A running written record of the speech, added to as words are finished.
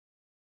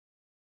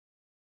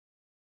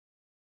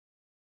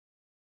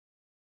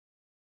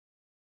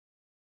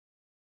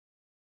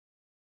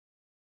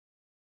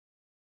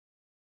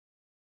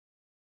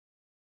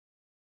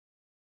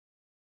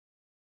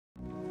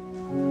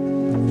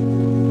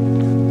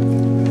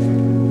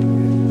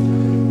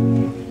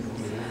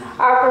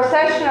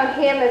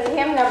hymn is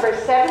hymn number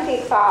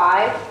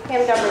 75.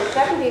 Hymn number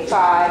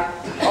 75,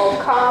 "O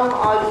Come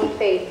All Ye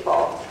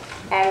Faithful."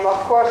 And of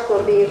course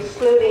we'll be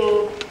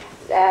excluding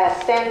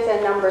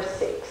stanza number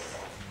 6.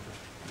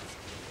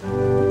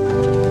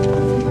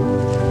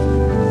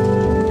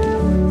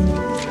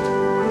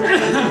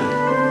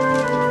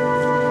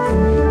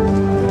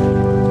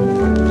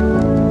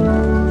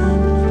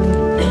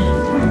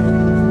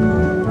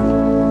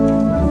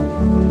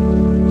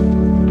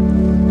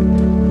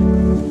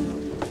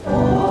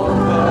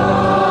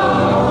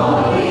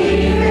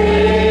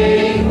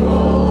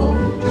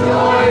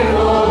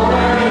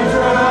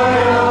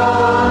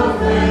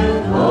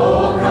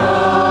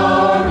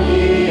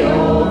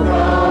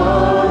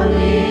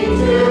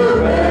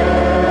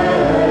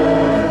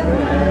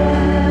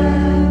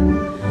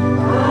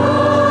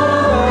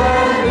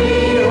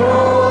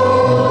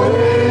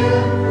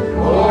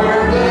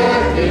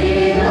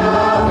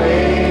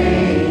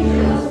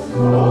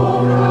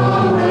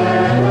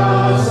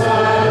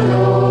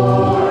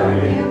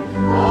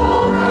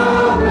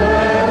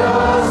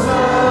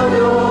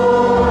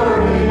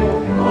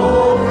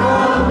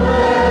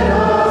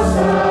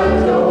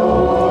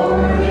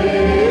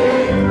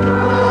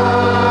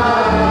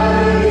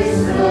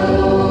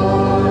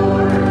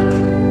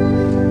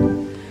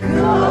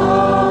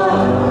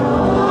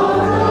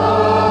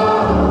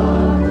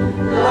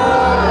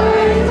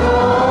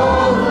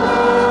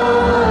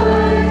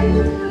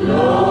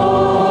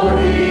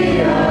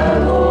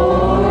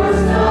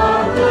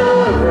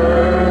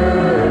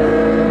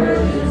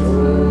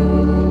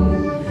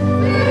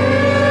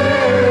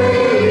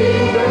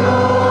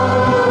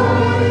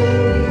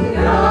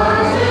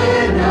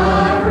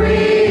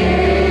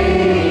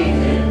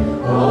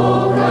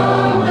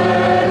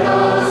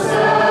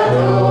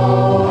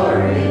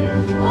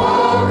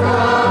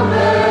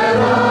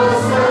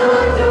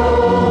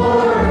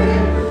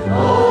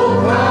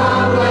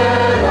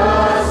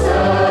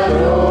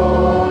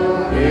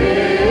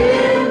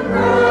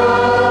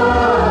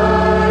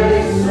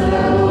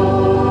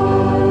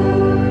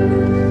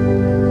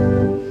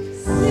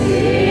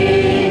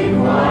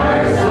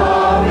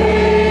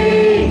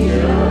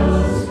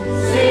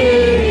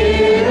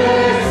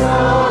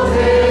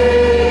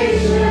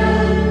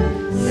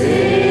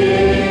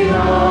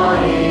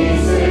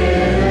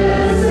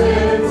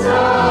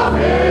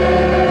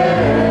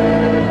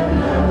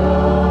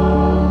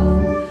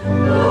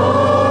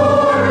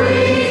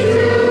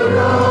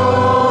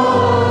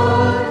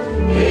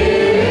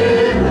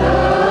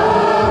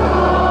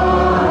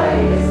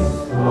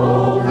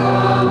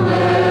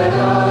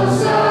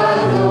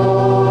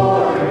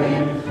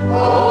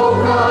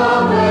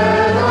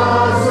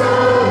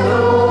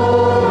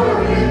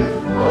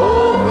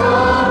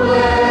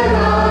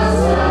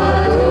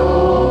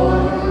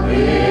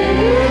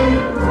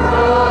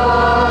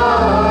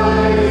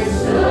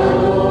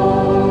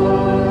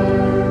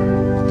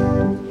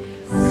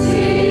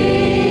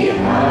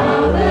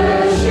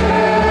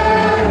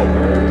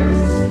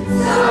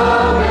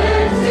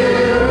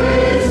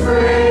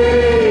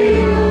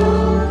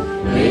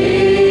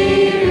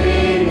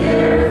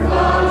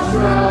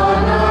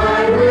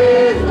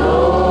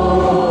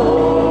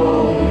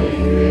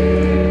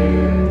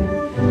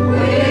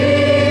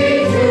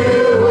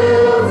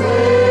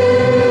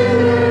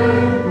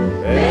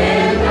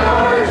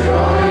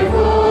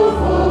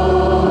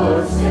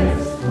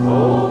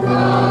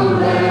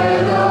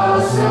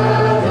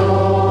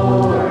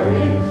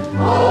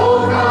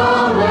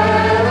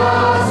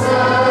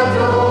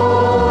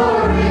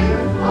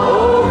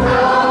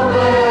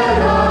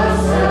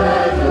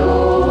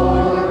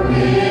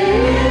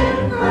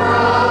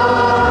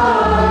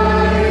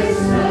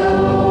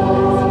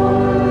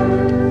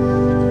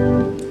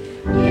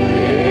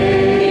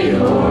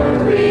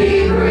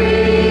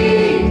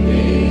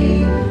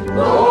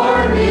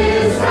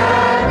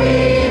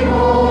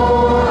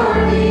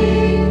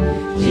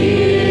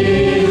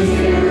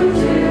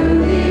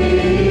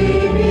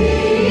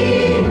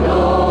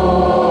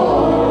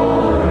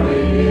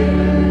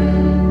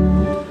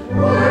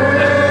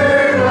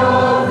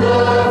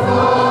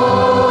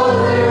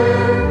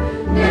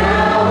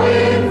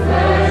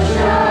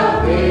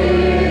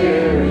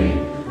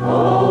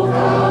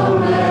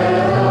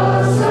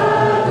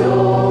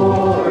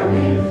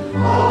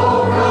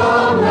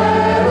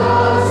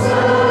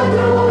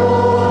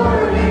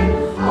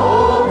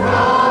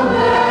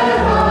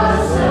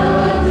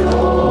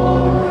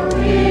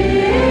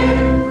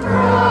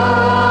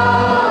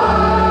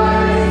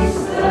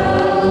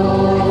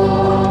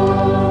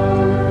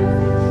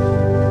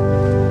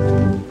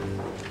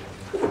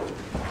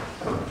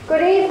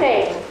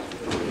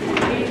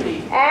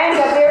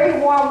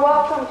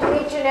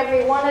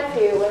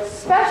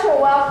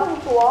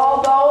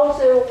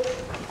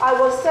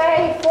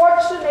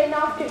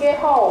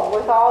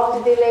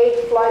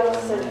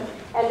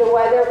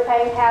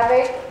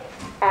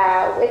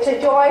 It's a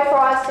joy for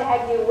us to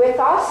have you with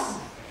us,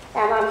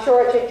 and I'm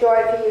sure it's a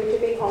joy for you to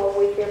be home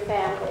with your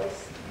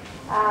families.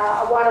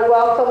 I want to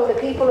welcome the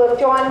people who have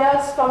joined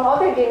us from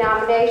other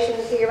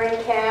denominations here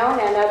in town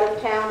and out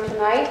of town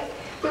tonight.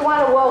 We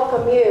want to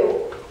welcome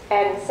you.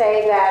 and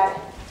say that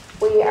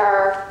we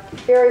are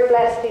very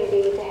blessed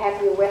indeed to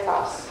have you with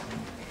us.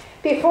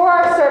 Before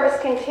our service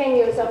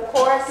continues, of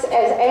course,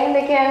 as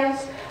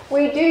Anglicans,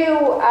 we do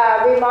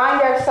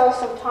remind ourselves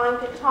from time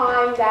to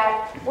time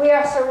that we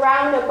are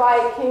surrounded by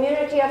a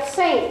community of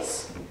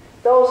saints,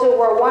 those who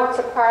were once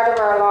a part of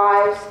our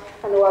lives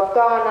and who have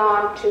gone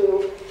on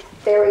to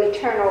their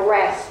eternal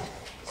rest.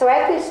 So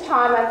at this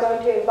time, I'm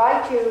going to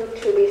invite you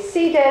to be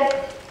seated,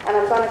 and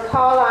I'm going to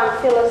call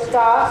on Phyllis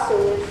Doss, who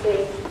is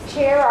the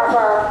chair of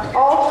our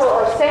Altar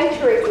or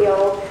Sanctuary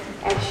Guild,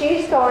 and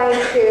she's going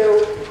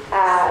to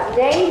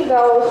name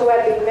those who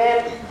have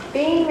been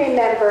being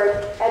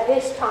remembered at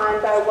this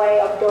time by way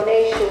of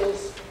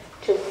donations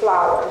to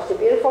flowers, the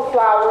beautiful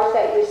flowers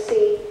that you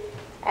see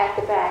at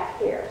the back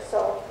here.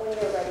 So when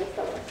you're ready,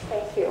 Phyllis,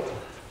 thank you.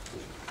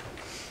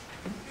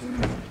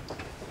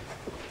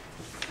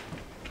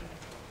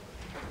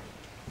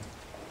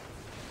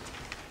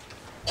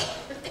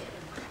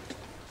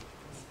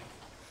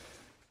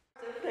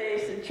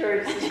 Place in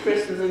church this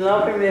Christmas in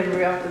loving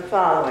memory of the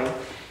following: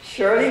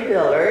 Shirley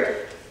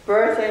Billard,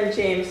 Bertha and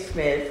James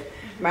Smith,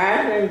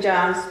 Martha and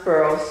John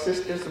Spurl,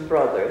 sisters and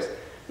brothers,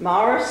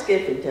 Maura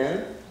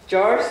Skiffington,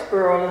 George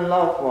Spurl and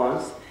loved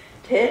ones,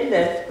 Ted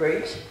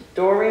Lethbridge,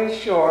 Doreen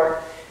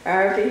Short,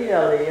 Artie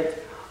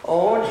Elliott,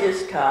 Owen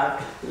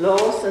Iscock,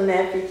 Lois and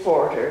Effie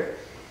Porter,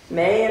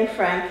 May and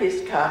Frank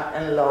Iscock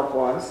and loved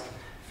ones,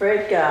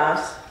 Fred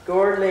Gass,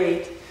 Gord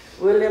Late,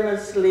 William and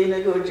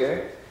Selena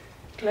Goodger,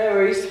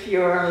 Clarice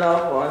Fuhr and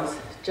loved ones,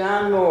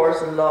 John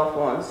Moores and loved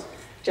ones,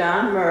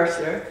 John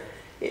Mercer,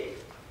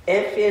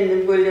 Effie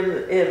and William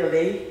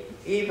Evely,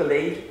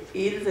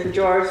 Edith and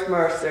George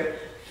Mercer,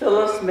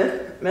 Phyllis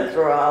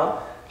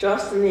Mitherall,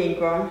 Justin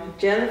Ingram,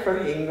 Jennifer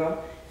Ingram,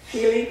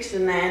 Felix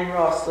and Ann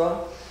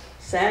Russell,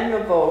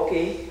 Samuel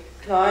Vokey,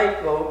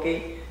 Clyde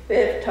Vokey,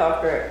 Bev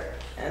Tucker,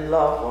 and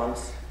loved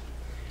ones.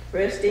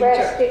 Rest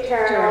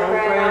eternal,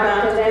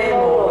 grant unto them,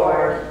 O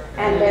Lord,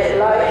 and let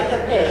light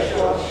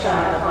perpetual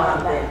shine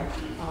upon them.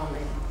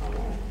 Amen.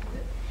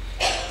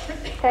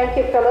 Thank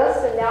you, Phyllis.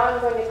 And now I'm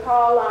going to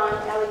call on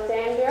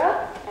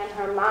Alexandra and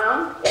her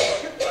mom,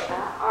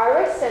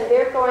 Iris, and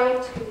they're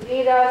going to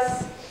lead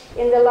us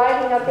in the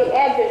lighting of the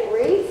Advent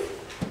wreath.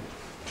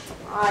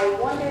 I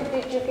wonder,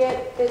 did you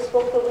get this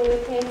booklet when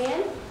you came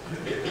in?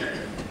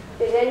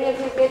 Did any of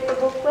you get the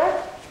booklet?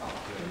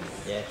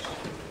 Yes.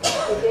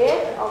 You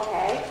did?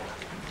 Okay.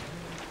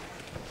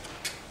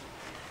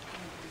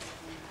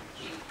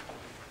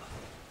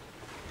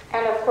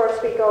 And of course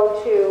we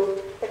go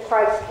to the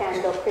Christ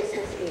candle,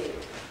 Christmas Eve.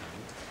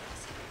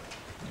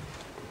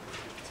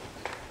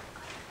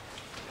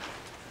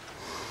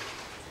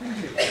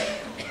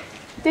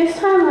 This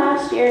time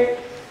last year,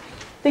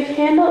 this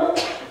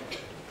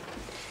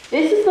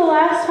is the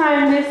last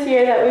time this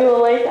year that we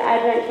will light the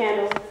Advent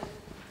candle.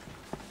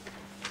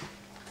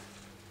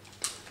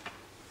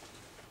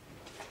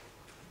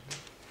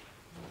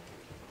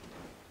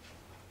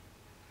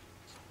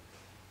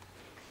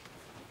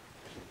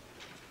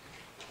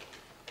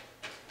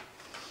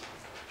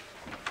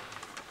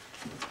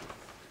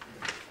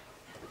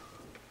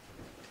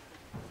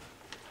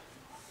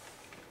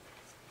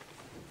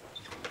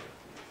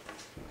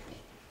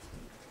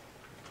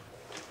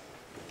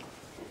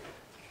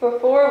 For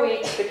 4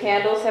 weeks, the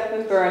candles have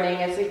been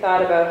burning as we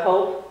thought about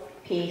hope,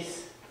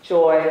 peace,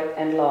 joy,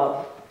 and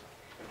love.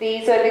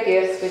 These are the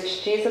gifts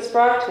which Jesus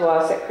brought to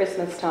us at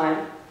Christmas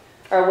time.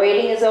 Our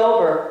waiting is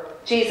over.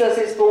 Jesus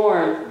is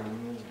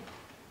born.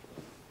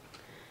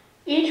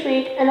 Each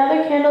week,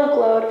 another candle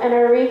glowed and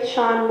our wreath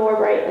shone more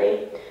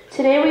brightly.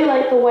 Today we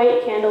light the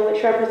white candle,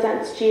 which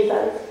represents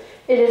Jesus.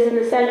 It is in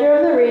the center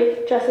of the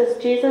wreath, just as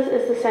Jesus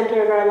is the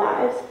center of our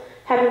lives.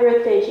 Happy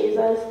birthday,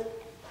 Jesus.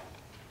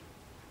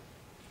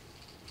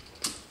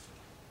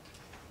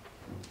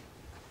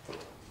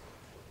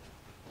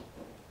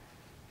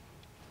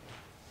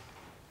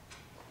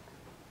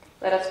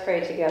 Let us pray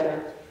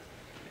together.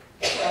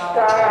 God,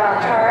 our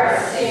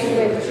hearts sing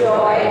with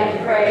joy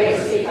and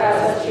praise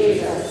because of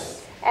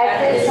Jesus.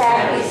 At this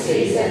happy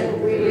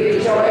season, we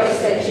rejoice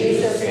that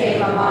Jesus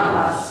came among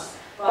us.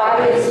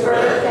 By his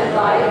birth and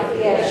life,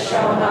 he has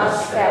shown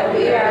us that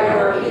we are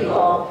your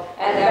people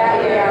and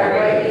that we are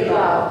greatly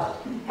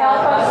loved.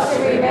 Help us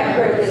to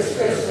remember this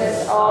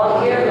Christmas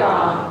all year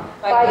long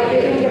by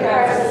giving the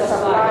presence of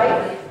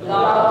life,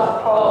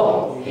 love,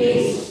 hope,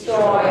 peace,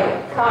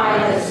 joy,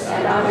 kindness,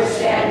 and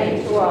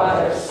understanding to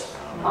others.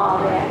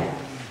 Amen.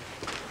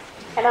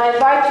 And I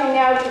invite you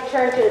now to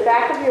turn to the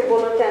back of your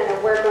bulletin,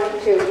 and we're going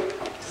to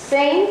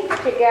sing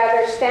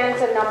together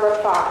stanza number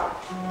 5.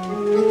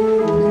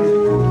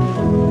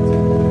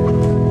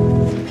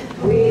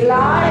 We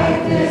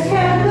light this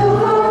candle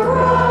for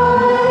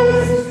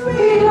Christ.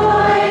 We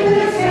light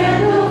this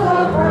candle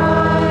for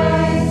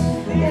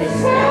Christ.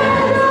 This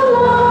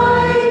candle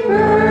light,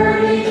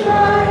 burning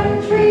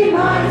light,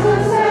 reminds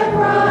us that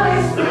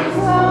Christ is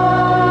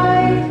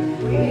light.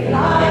 We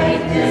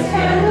light this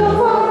candle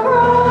for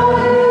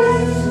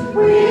Christ.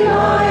 We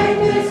light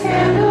this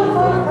candle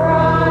for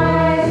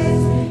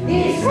Christ.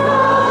 He's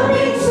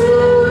coming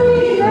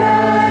soon,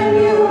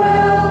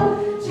 Emmanuel.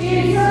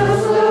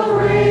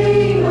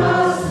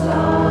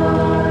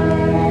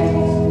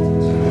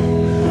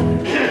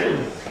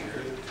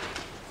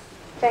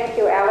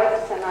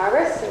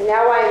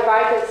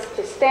 Eucharist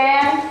to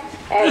stand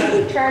as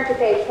we turn to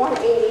page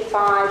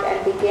 185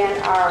 and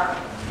begin our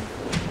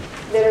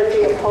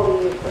Liturgy of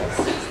Holy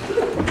Eucharist.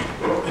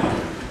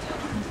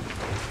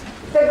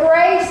 The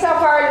grace of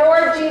our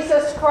Lord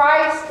Jesus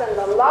Christ and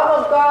the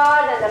love of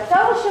God and the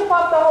fellowship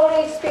of the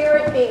Holy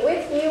Spirit be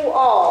with you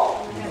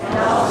all. And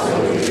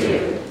also with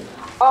you.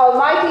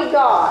 Almighty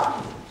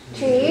God,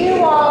 to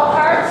you all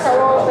hearts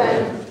are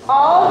open,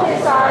 all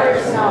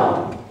desires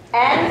known,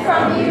 and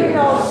from you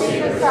no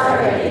secrets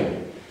are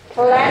hidden.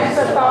 Cleanse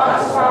the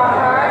thoughts of our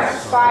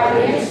hearts by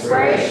the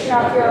inspiration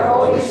of your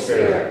Holy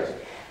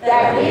Spirit,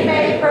 that we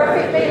may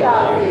perfectly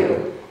love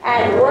you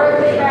and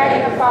worthily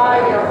magnify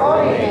your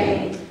holy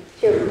name,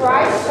 through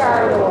Christ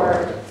our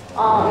Lord.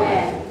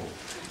 Amen.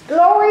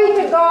 Glory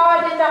to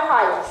God in the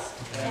highest,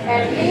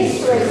 and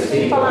peace to his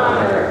people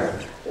on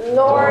earth.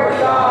 Lord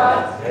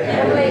God,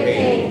 heavenly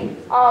King,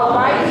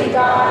 almighty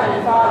God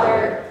and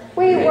Father,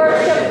 we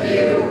worship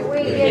you,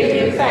 we give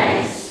you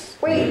thanks,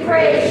 we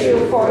praise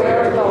you for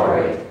your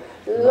glory.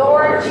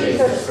 Lord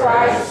Jesus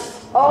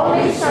Christ,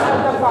 only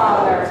Son of the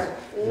Father,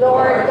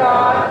 Lord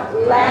God,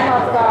 Lamb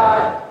of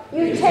God,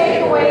 you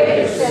take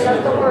away the sin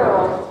of the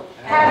world.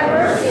 Have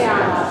mercy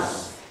on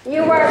us.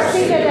 You are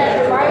seated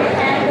at the right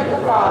hand of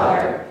the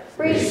Father.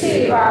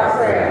 Receive our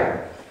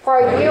prayer. For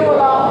you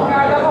alone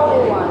are the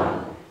Holy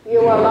One.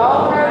 You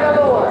alone are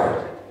the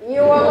Lord.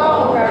 You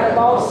alone are the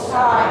Most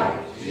High.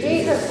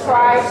 Jesus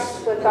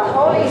Christ, with the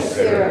Holy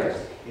Spirit,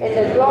 in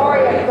the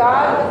glory of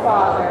God the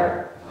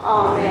Father.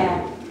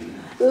 Amen.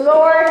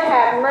 Lord,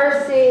 have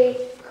mercy.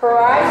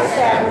 Christ,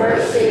 have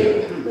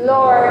mercy.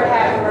 Lord,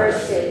 have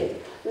mercy.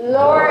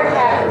 Lord,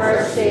 have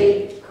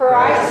mercy.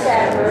 Christ,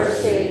 have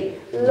mercy.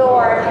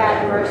 Lord,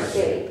 have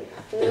mercy.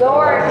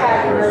 Lord,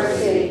 have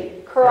mercy.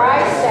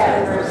 Christ,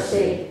 have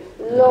mercy.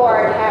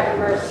 Lord, have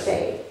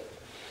mercy.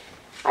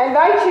 I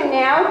invite you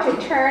now to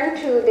turn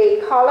to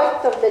the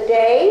collect of the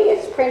day.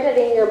 It's printed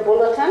in your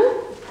bulletin.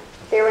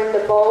 They're in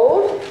the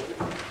bold.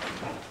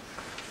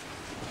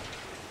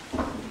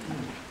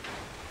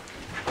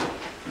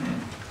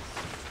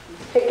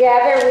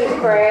 Together we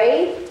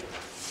pray.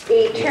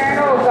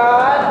 Eternal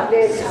God,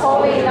 this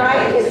holy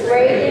night is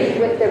radiant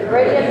with the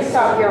brilliance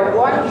of your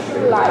one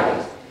true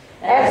light.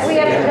 As we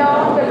have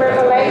known the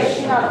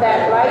revelation of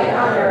that light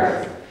on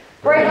earth,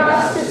 bring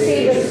us to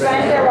see the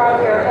splendor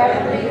of your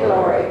heavenly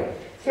glory.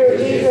 Through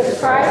Jesus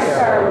Christ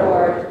our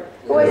Lord,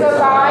 who is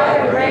alive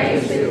and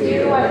reigns with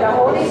you and the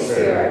Holy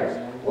Spirit,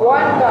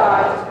 one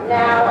God,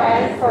 now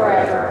and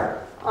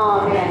forever.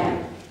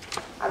 Amen.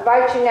 I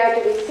invite you now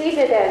to be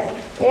seated as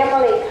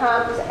Emily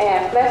comes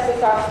and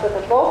blesses us with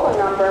a vocal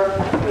number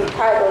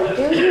entitled,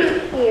 Do You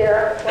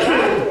Hear What I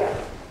Hear?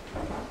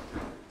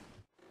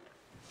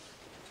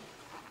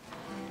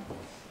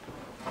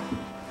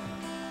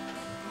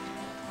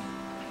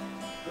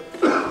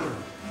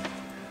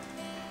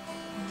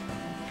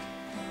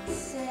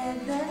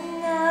 Said the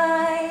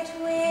night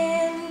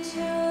wind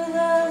to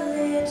the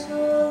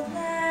little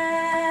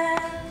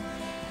lamb,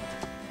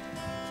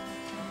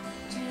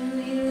 do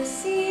you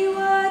see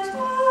what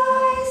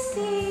I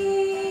see?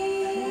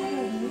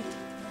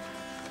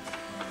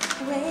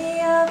 Way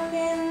up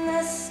in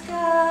the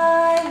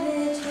sky,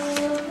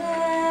 little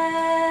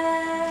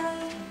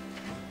lamb,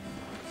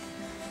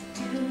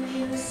 do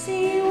you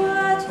see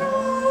what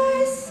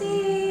I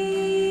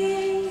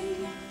see?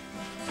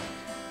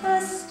 A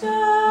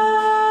star,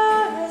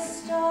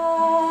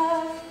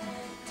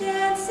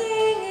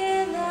 dancing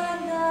in the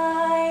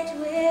night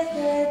with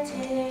a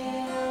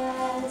tail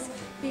as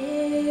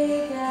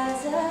big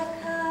as a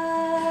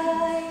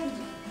kite,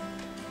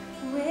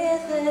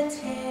 with a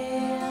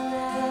tail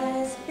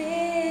as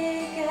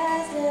big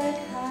as a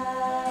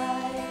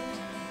kite.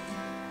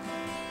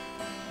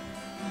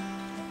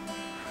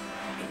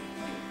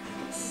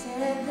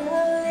 Said the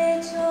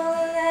little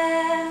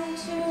lamb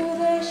to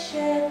the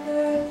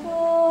shepherd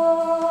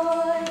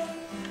boy,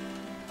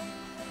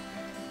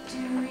 do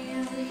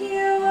you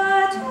hear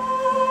what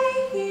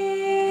I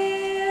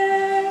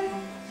hear?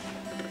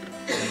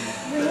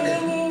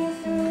 Ringing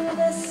through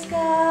the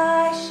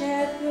sky,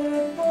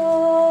 shepherd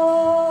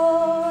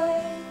boy,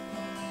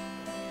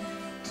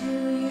 do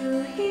you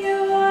hear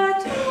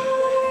what I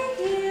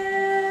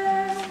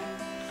hear?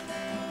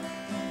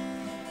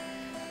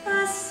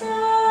 A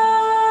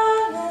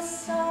song,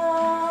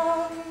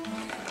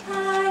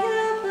 high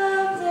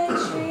above the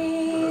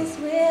trees,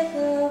 with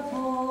a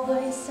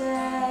voice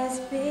as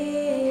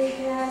big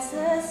as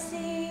the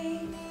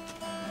sea,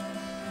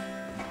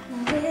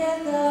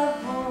 with a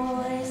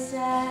voice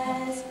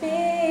as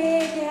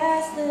big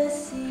as the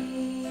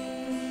sea.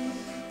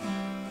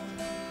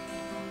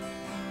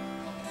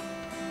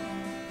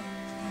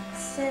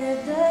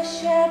 Said the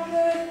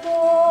shepherd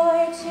boy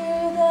to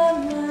the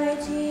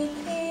mighty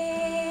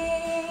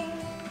king,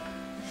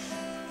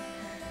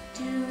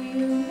 do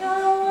you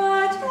know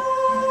what I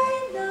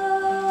know?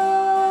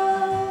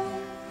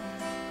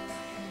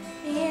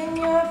 In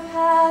your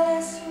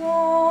palace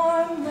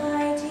warm,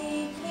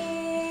 mighty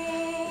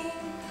king,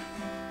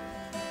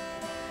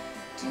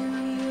 do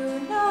you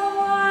know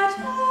what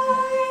I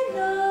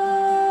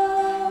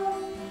know?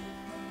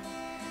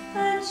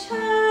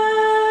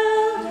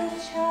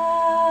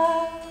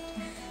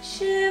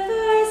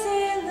 shivers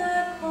in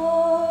the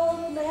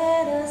cold.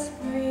 Let us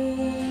bring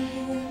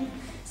him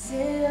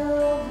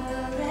silver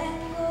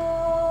and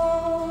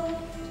gold.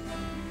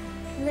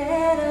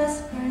 Let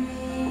us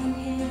bring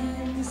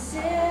him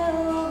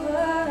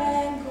silver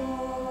and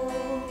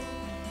gold.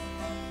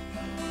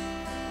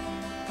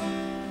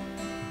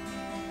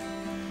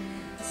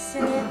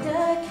 Said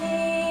the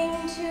King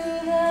to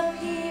the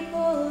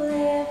people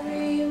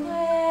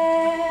everywhere,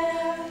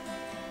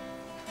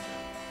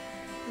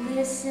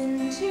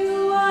 listen to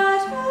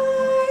what I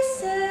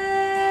say.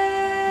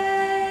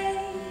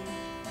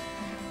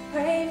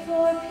 Pray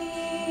for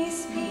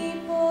peace,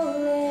 people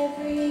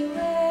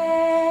everywhere.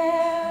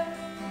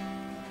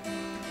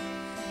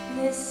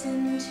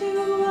 Listen to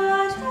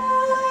what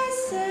I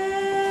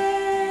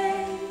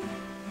say.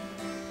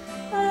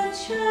 A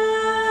child,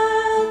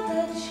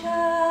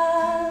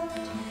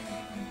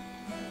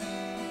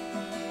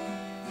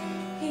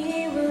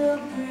 he will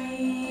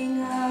bring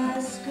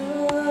us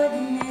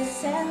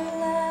goodness and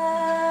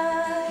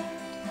light.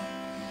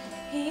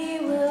 He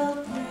will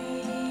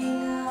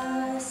bring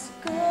us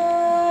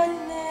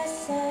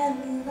goodness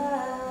and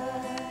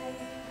light.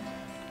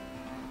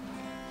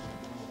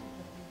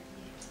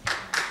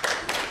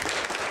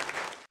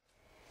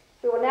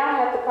 We will now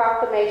have the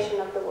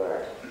proclamation of the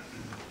word.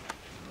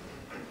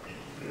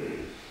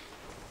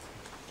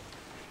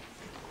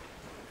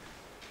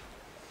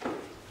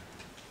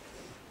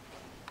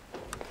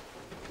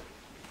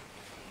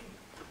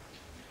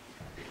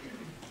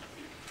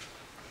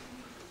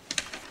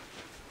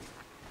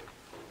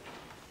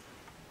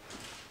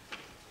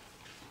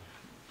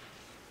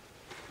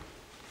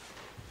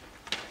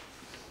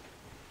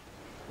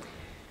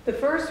 The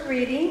first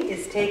reading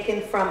is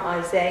taken from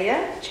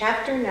Isaiah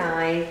chapter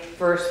 9,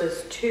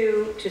 verses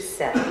 2 to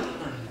 7.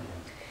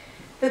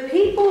 The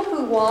people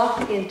who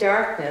walk in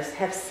darkness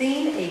have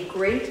seen a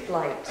great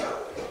light.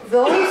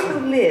 Those who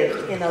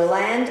lived in a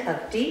land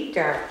of deep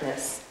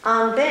darkness,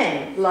 on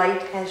them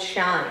light has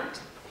shined.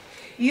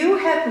 You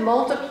have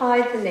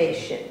multiplied the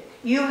nation.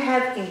 You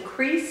have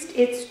increased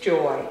its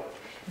joy.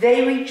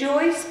 They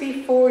rejoice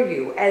before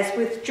you as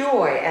with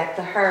joy at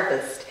the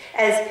harvest,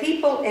 as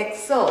people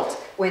exult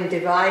when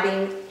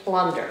dividing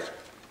plunder.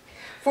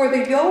 For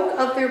the yoke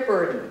of their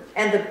burden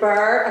and the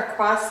bar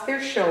across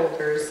their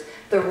shoulders,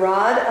 the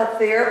rod of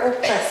their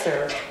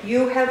oppressor,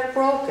 you have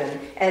broken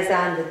as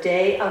on the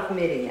day of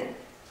Midian.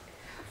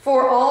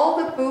 For all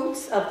the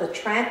boots of the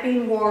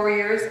tramping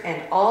warriors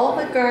and all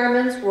the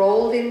garments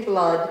rolled in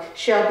blood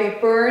shall be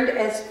burned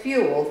as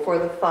fuel for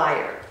the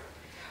fire.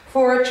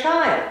 For a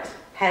child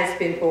has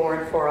been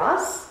born for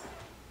us,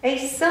 a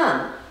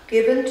son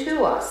given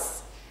to us.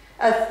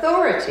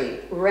 Authority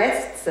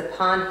rests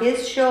upon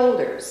his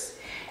shoulders,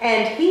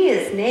 and he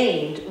is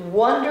named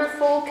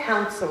Wonderful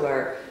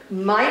Counselor,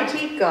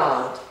 Mighty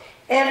God,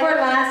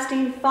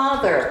 Everlasting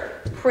Father,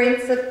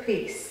 Prince of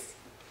Peace.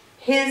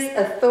 His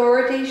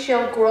authority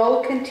shall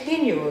grow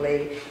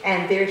continually,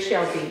 and there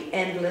shall be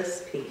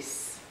endless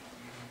peace.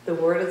 The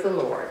word of the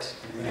Lord.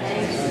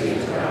 Thanks be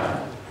to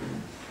God.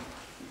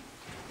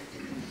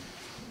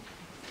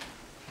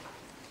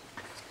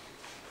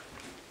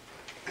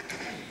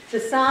 The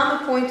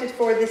psalm appointed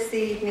for this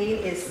evening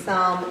is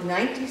Psalm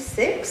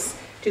 96,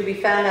 to be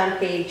found on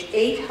page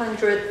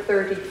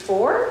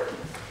 834.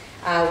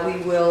 We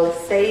will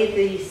say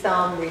the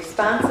psalm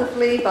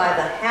responsively by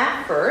the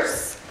half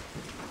verse,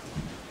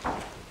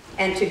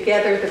 and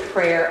together the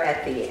prayer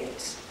at the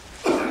end.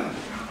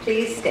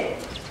 Please stand.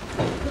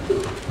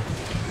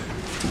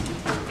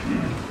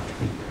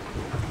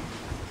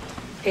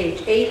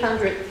 Page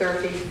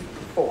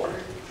 834.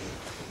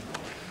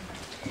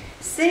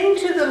 Sing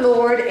to the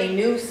Lord a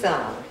new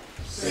song.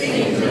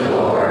 Sing to the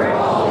Lord,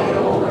 all the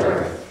old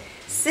earth.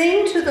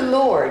 Sing to the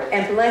Lord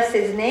and bless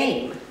his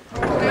name.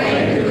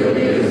 Proclaim the good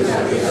news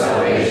of his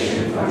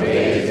salvation from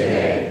day to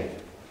day.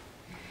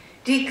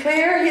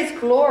 Declare his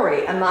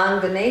glory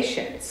among the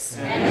nations.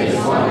 And his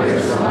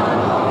wonders among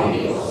all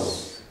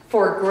peoples.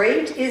 For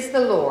great is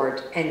the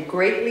Lord, and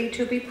greatly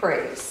to be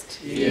praised.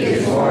 He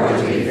is more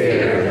to be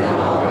feared than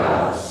all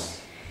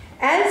gods.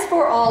 As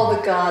for all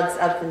the gods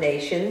of the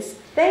nations,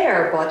 they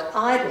are but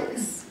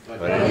idols.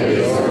 But it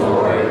is the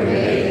Lord who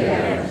made the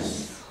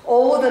heavens.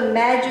 Oh, the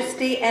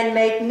majesty and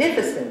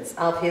magnificence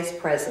of his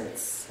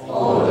presence.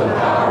 Oh, the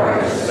power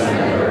and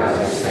splendor of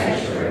his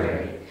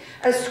sanctuary.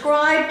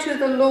 Ascribe to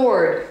the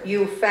Lord,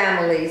 you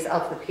families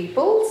of the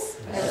peoples.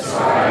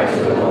 Ascribe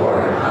to the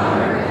Lord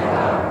honor and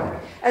power.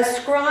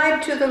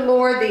 Ascribe to the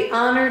Lord the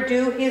honor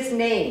due his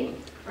name.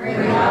 Bring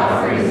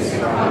offerings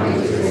and come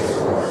into his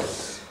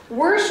courts.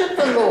 Worship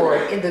the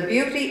Lord in the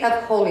beauty of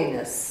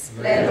holiness.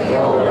 Let the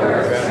old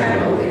earth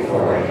tremble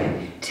before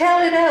him.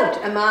 Tell it out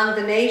among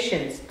the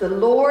nations, the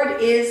Lord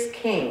is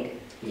King.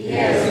 He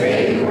has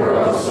made the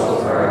world so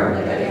firm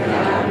that it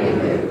cannot be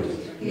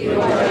moved. He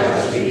will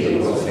judge the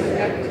peoples with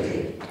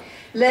equity.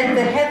 Let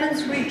the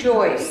heavens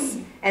rejoice,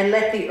 and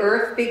let the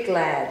earth be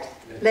glad.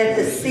 Let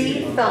the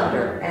sea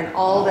thunder, and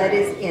all that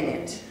is in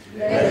it.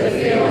 Let the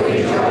field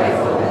be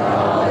joyful, and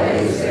all that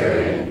is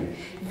therein.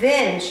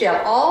 Then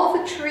shall all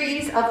the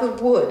trees of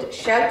the wood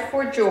shout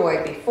for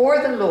joy before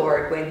the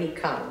Lord when he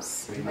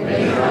comes. When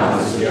he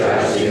comes to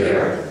judge the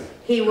earth.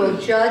 He will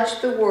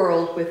judge the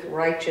world with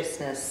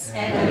righteousness.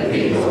 And the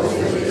peoples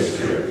with his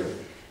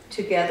truth.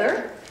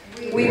 Together,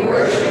 we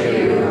worship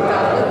you,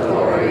 God of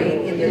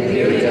glory, in the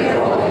beauty of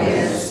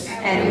holiness,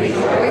 and we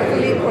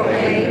joyfully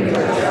proclaim your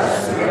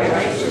just and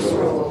righteous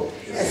rule,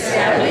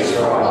 established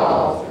for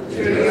all,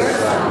 through your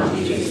Son,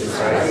 Jesus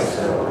Christ,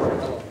 the Lord.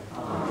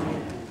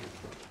 Amen.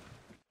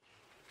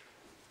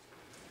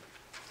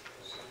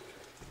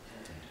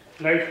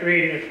 Tonight's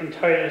reading is from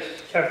Titus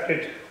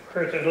chapter 2,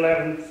 verses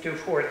 11 to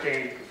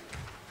 14.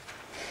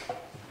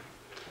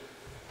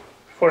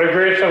 For the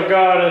grace of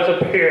God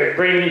has appeared,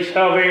 bringing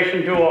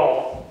salvation to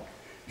all,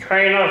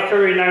 trying us to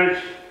renounce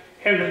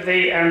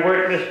empathy and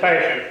worthless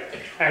passion,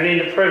 and in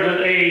the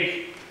present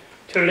age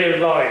to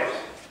live lives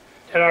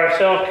that are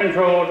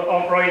self-controlled,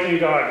 upright, and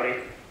godly,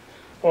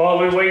 while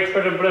we wait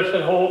for the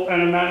blessed hope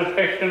and the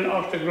manifestation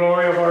of the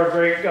glory of our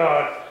great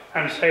God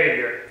and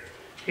Savior,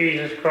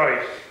 Jesus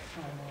Christ.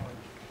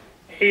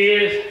 He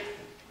is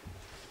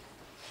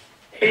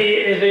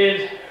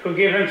it who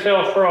gave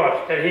himself for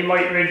us, that he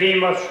might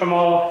redeem us from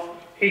all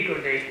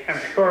iniquity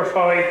and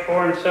purify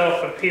for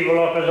himself a people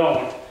of his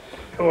own,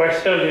 who are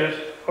zealous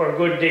for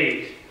good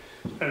deeds.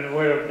 And the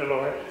word of the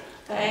Lord.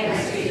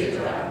 Thanks be to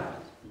God.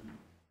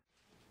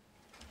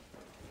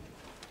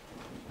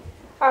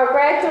 Our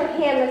graduate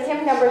hymn is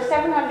hymn number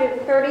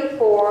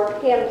 734,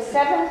 hymn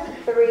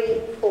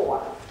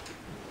 734.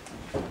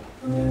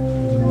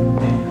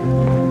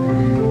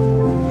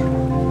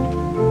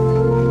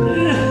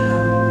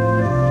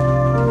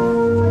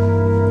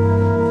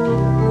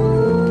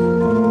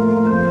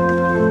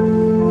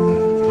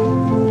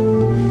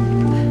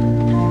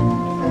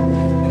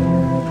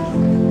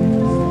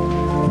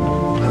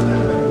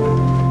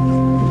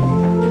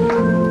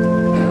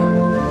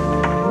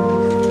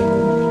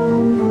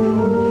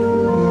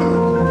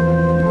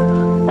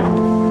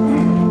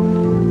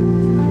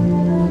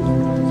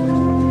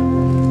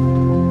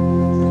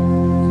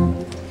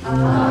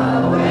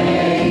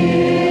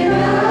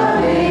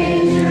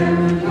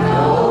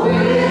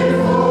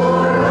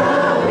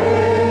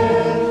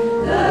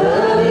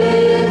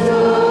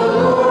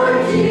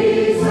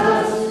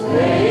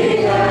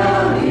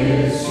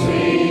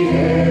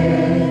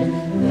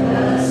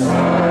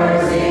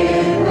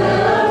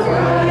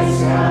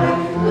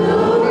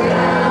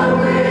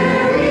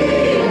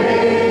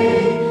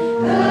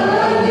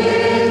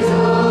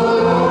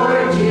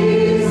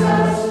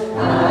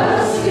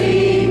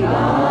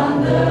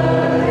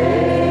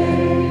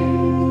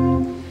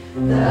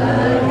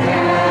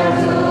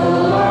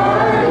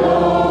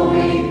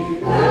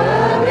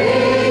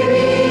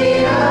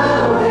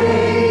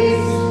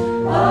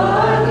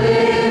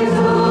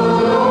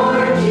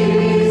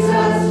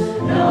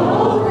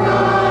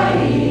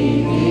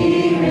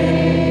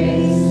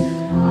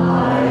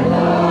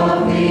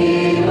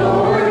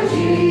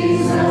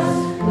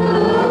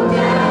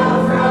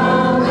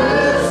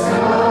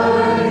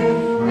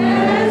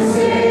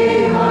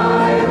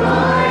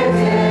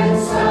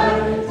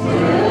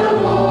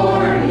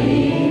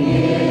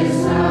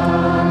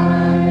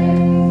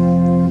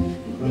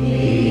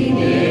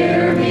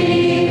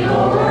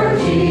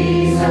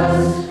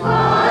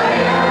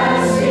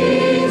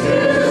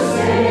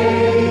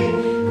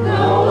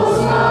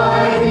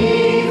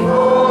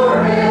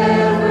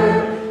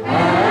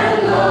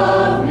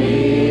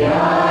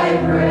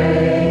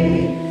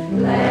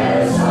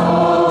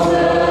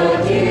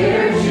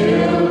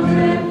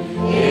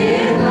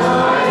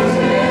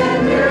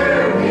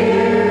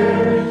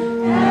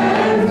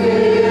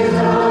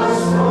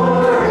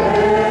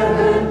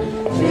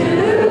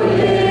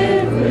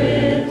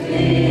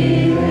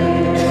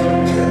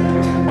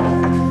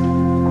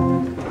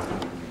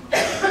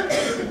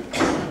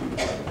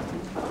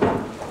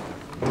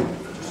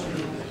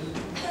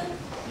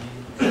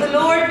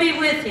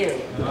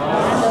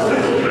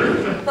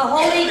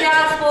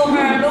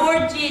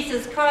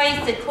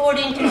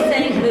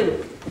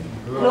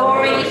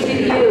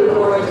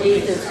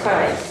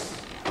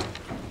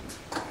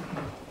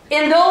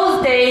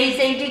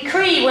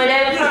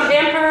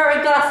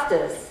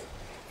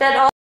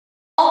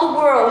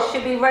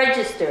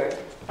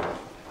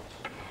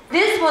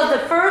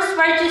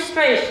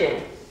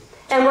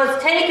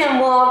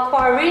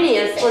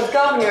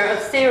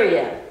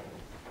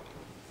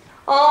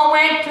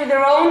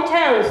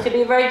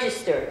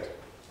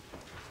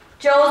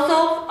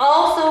 Joseph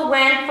also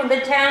went from the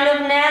town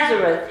of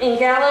Nazareth in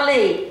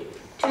Galilee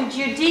to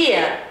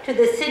Judea, to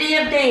the city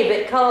of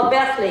David called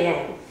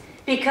Bethlehem,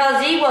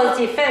 because he was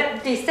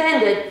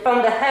descended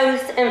from the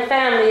house and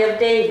family of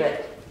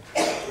David.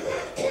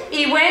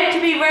 He went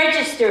to be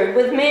registered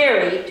with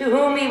Mary, to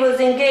whom he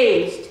was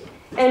engaged,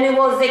 and who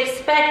was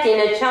expecting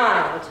a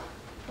child.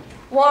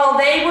 While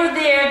they were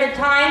there, the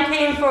time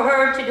came for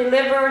her to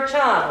deliver a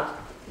child,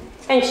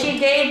 and she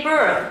gave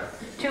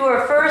birth to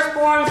her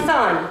firstborn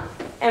son,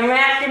 and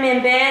wrapped him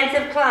in bands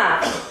of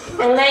cloth,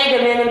 and laid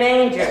him in a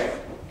manger,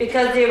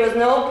 because there was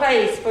no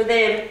place for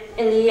them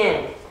in the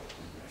inn.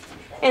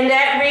 In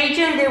that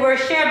region there were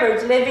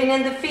shepherds living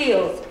in the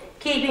fields,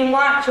 keeping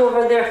watch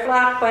over their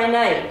flock by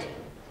night.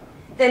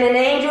 Then an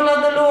angel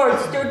of the Lord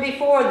stood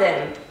before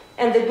them,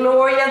 and the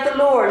glory of the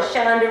Lord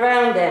shone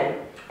around them,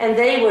 and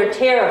they were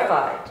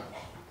terrified.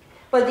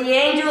 But the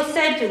angel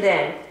said to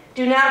them,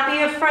 "Do not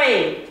be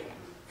afraid,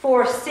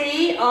 for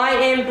see, I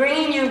am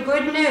bringing you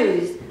good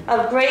news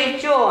of great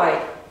joy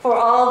for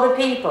all the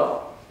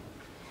people.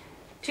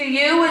 To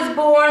you is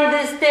born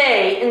this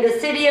day in the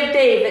city of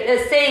David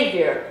a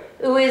Savior,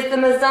 who is the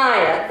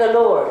Messiah, the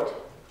Lord.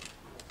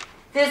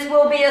 This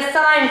will be a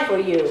sign for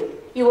you.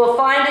 You will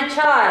find a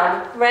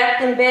child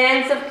wrapped in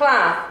bands of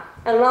cloth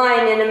and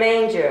lying in a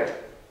manger."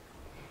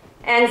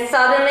 And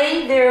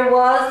suddenly there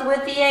was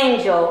with the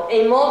angel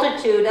a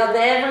multitude of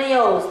the heavenly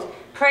host,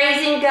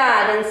 praising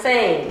God and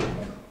saying,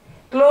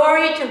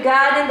 "Glory to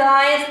God in the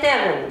highest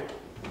heaven,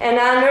 and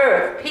on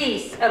earth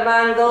peace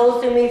among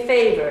those whom he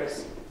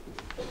favors."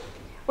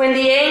 When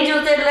the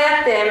angels had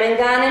left them and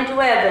gone into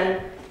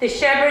heaven, the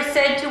shepherds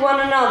said to one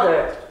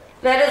another,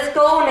 "Let us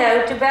go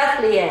now to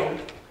Bethlehem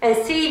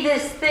and see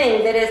this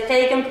thing that has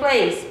taken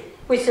place,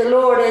 which the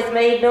Lord has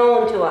made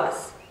known to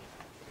us."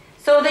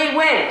 So they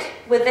went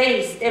with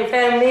haste and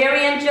found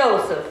Mary and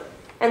Joseph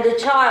and the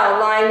child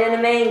lying in a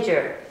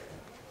manger.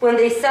 When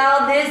they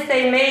saw this,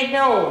 they made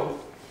known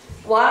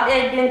what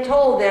had been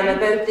told them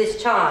about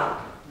this child.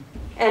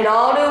 And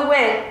all who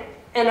went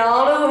and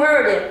all who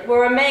heard it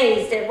were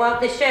amazed at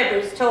what the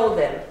shepherds told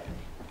them.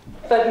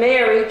 But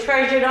Mary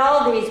treasured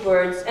all these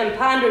words and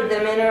pondered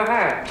them in her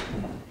heart.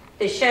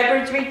 The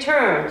shepherds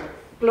returned,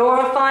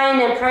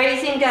 glorifying and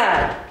praising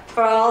God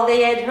for all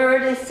they had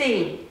heard and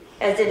seen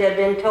as it had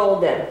been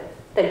told them.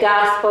 The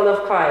Gospel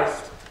of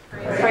Christ.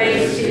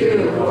 Praise to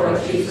you, Lord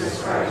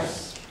Jesus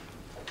Christ.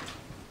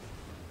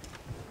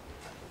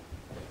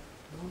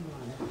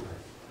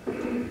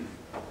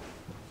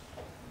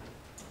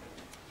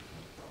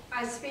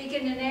 I speak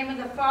in the name of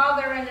the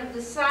Father, and of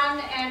the Son,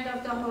 and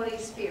of the Holy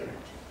Spirit.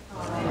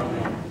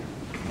 Amen.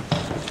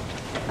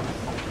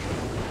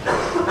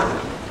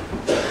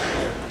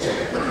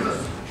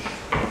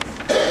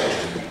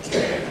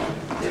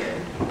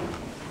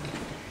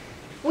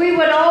 We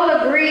would all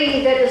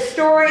agree that the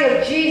story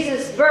of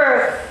Jesus'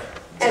 birth,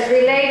 as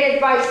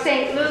related by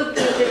St. Luke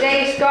in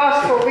today's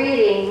Gospel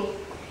reading,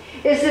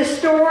 is the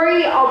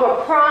story of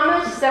a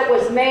promise that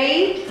was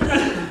made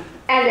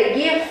and a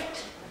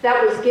gift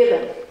that was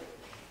given.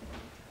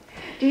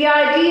 The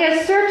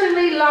idea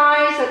certainly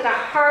lies at the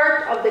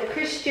heart of the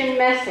Christian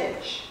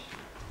message.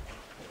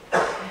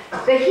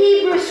 The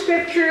Hebrew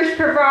Scriptures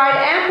provide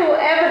ample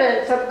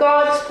evidence of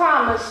God's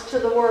promise to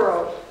the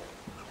world.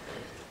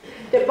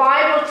 The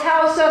Bible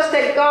tells us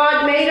that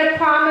God made a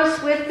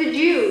promise with the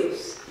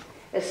Jews,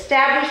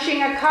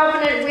 establishing a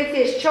covenant with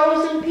his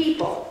chosen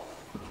people.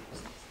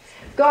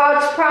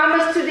 God's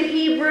promise to the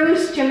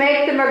Hebrews to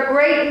make them a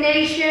great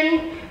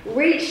nation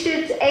reached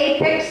its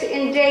apex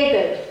in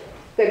David,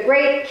 the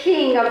great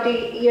king of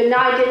the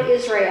united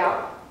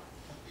Israel.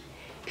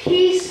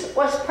 Peace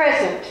was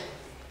present,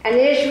 and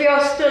Israel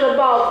stood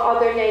above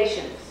other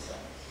nations.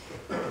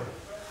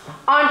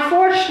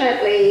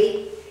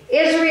 Unfortunately,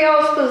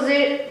 Israel's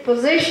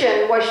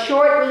position was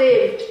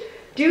short-lived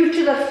due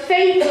to the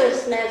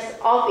faithlessness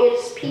of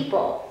its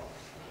people.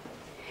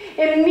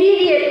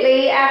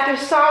 Immediately after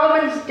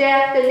Solomon's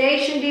death, the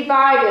nation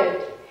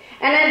divided,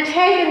 and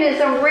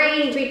antagonism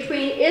reigned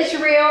between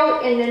Israel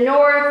in the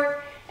north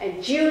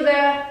and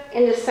Judah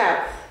in the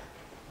south.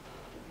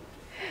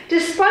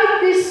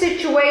 Despite this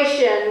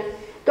situation,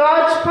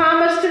 God's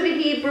promise to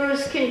the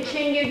Hebrews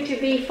continued to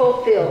be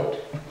fulfilled.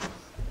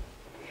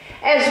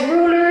 As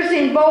rulers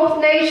in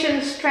both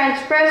nations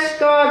transgressed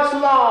God's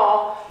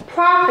law,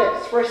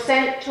 prophets were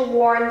sent to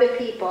warn the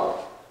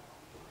people.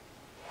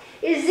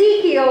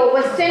 Ezekiel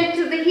was sent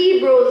to the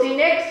Hebrews in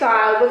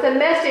exile with a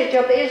message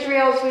of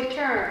Israel's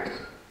return.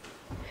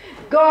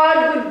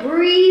 God would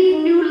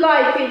breathe new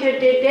life into the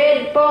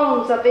dead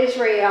bones of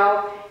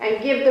Israel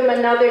and give them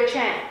another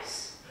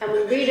chance. And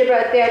we read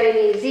about that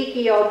in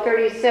Ezekiel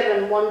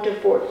 37,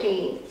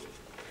 1-14.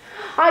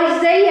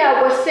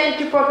 Isaiah was sent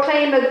to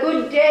proclaim a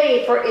good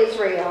day for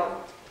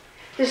Israel.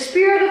 The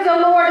Spirit of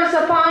the Lord is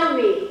upon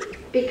me,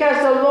 because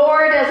the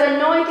Lord has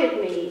anointed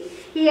me.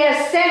 He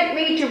has sent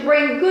me to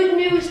bring good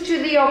news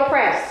to the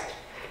oppressed,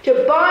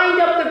 to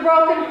bind up the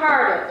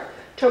brokenhearted,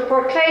 to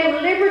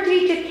proclaim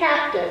liberty to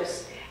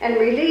captives and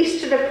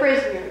release to the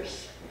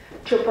prisoners,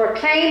 to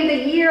proclaim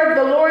the year of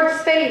the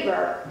Lord's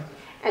favor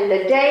and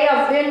the day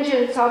of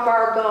vengeance of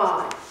our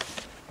God.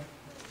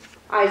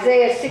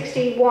 Isaiah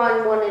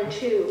 61,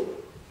 1-2.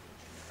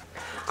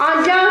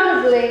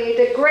 Undoubtedly,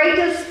 the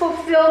greatest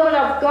fulfillment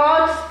of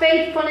God's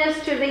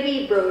faithfulness to the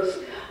Hebrews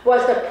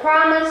was the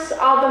promise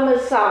of the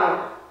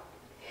Messiah.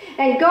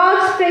 And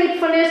God's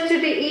faithfulness to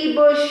the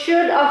Hebrews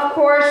should, of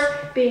course,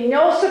 be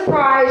no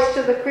surprise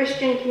to the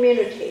Christian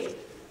community.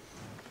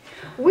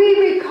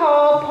 We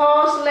recall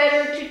Paul's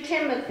letter to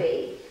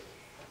Timothy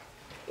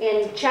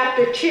in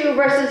chapter 2,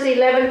 verses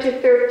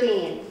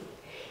 11-13.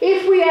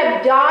 If we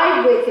have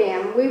died with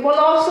him, we will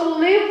also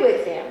live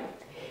with him.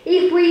 If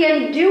If we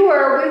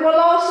endure, we will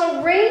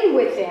also reign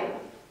with him.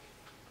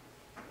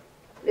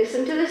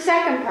 Listen to the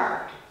second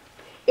part.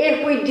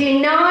 If we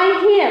deny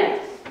him,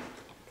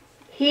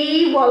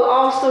 he will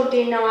also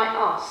deny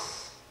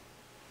us.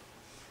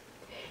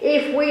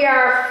 If we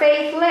are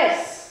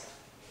faithless,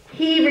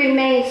 he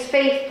remains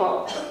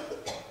faithful,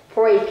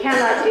 for he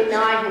cannot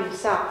deny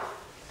himself.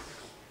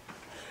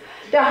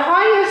 The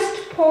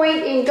highest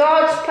point in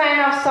God's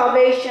plan of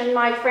salvation,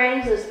 my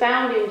friends, is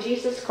found in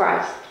Jesus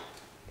Christ.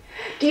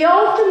 The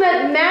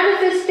ultimate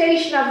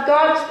manifestation of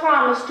God's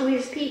promise to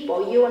his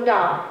people, you and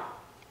I.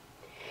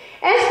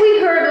 As we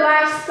heard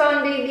last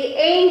Sunday,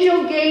 the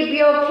angel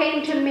Gabriel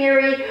came to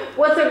Mary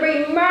with a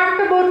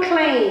remarkable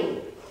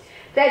claim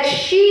that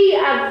she,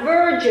 a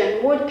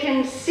virgin, would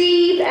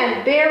conceive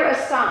and bear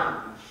a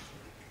son.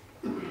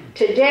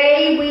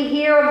 Today we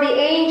hear of the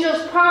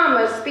angel's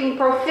promise being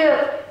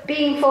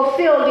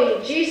fulfilled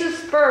in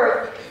Jesus'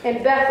 birth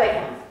in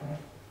Bethlehem.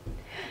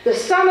 The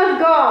Son of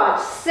God,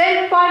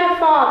 sent by the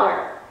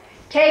Father,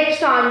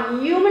 takes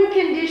on human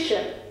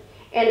condition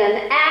in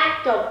an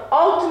act of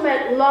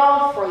ultimate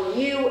love for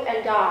you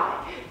and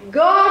I.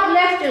 God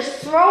left his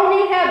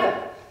throne in heaven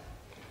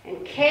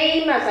and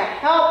came as a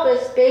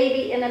helpless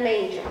baby in a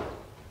manger,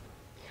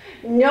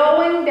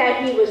 knowing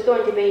that he was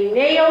going to be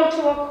nailed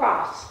to a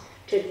cross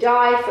to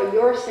die for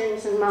your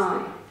sins and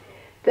mine.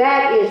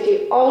 That is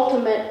the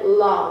ultimate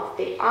love,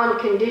 the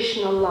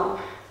unconditional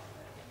love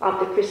of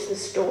the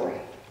Christmas story.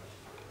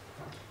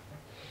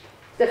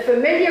 The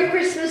familiar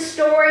Christmas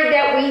story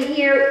that we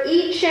hear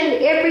each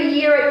and every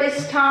year at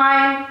this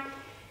time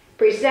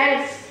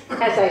presents,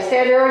 as I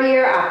said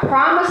earlier, a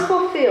promise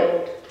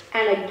fulfilled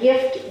and a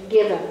gift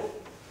given.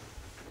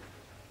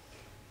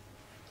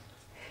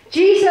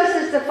 Jesus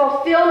is the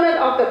fulfillment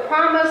of the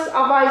promise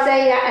of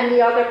Isaiah and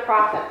the other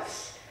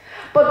prophets.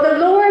 But the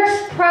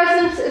Lord's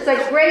presence is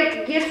a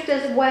great gift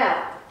as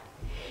well.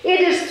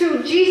 It is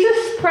through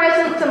Jesus'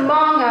 presence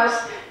among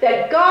us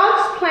that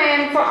God's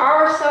plan for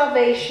our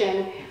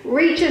salvation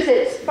reaches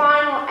its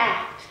final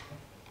act.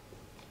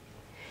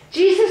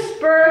 Jesus'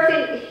 birth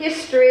in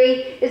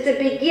history is the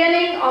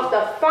beginning of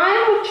the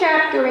final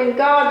chapter in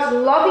God's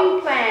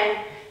loving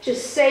plan to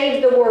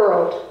save the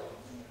world.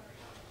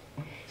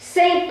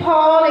 St.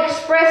 Paul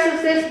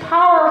expresses this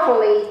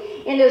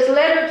powerfully in his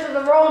letter to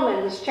the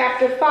Romans,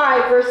 chapter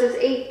 5, verses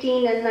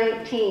 18 and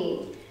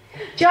 19.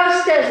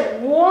 Just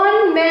as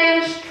one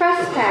man's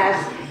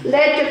trespass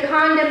led to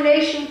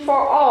condemnation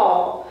for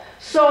all,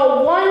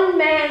 so one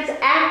man's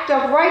act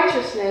of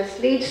righteousness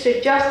leads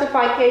to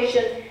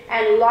justification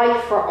and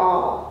life for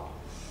all.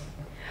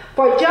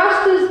 For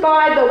just as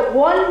by the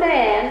one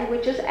man,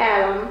 which is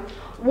Adam,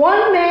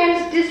 one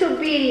man's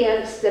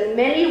disobedience, the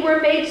many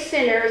were made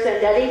sinners,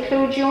 and that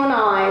includes you and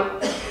I,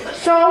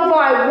 so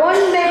by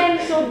one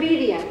man's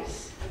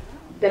obedience,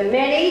 the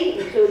many,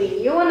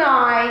 including you and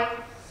I,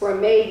 were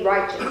made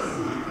righteous.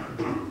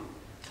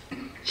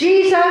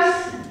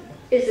 Jesus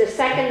is the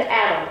second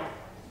Adam.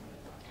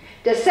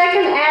 The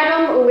second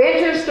Adam who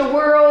enters the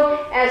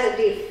world as a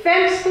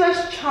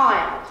defenseless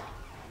child,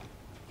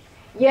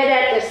 yet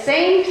at the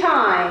same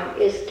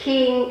time is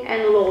King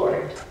and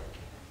Lord.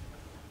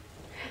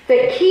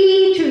 The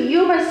key to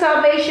human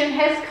salvation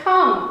has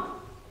come.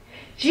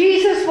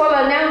 Jesus will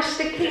announce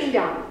the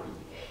kingdom.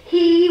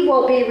 He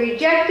will be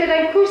rejected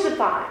and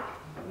crucified,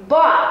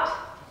 but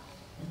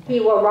he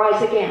will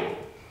rise again.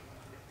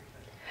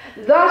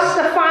 Thus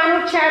the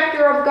final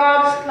chapter of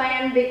God's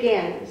plan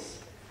begins.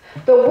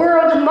 The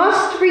world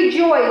must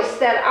rejoice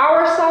that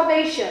our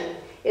salvation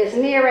is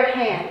near at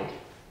hand.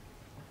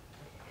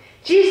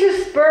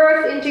 Jesus'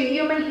 birth into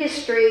human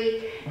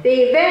history,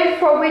 the event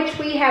for which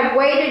we have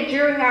waited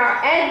during our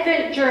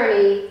Advent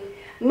journey,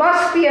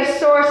 must be a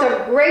source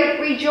of great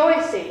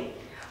rejoicing,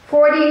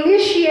 for it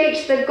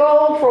initiates the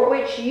goal for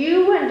which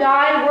you and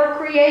I were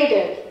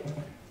created.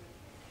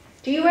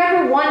 Do you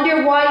ever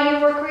wonder why you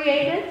were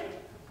created?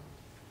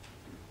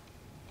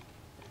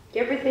 Do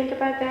you ever think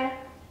about that?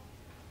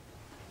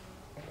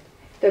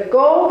 The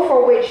goal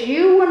for which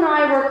you and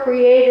I were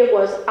created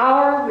was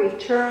our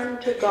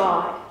return to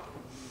God.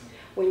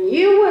 When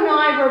you and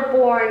I were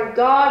born,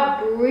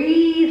 God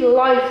breathed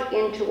life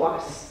into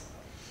us.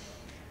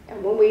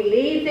 And when we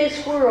leave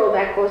this world,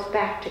 that goes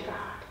back to God.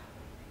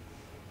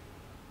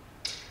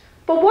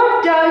 But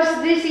what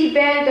does this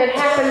event that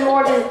happened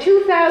more than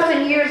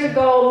 2,000 years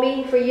ago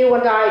mean for you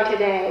and I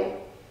today?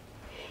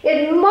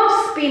 It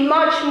must be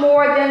much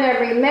more than a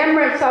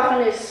remembrance of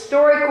an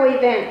historical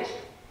event.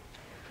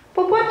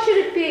 But what should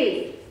it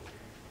be?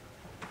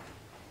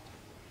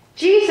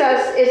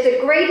 Jesus is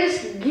the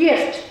greatest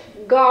gift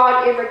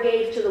God ever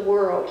gave to the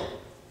world.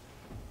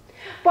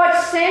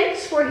 But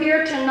since we're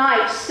here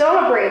tonight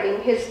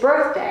celebrating his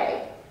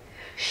birthday,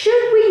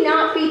 should we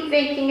not be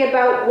thinking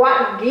about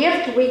what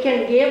gift we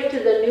can give to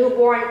the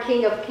newborn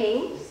King of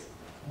Kings?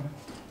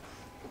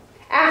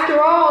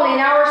 After all, in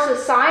our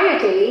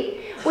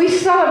society, we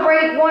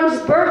celebrate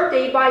one's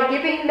birthday by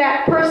giving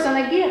that person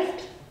a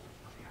gift,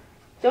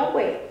 don't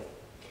we?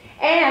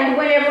 And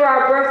whenever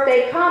our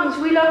birthday comes,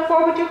 we look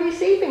forward to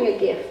receiving a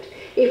gift.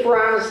 if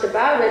we're honest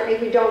about it.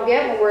 If we don't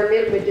get one, we're a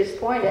little bit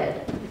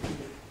disappointed.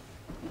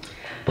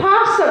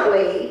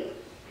 Possibly,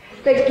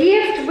 the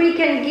gift we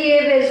can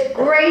give is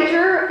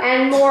greater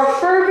and more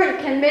fervent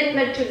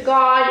commitment to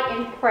God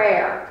in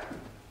prayer.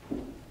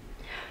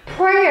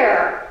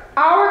 Prayer,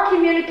 our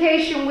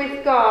communication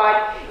with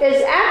God,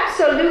 is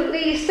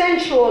absolutely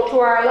essential to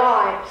our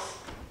lives.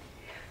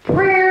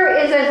 Prayer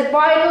is as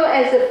vital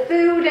as the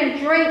food and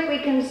drink we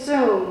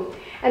consume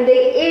and the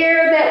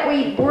air that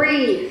we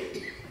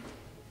breathe.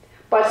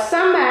 But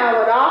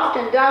somehow it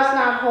often does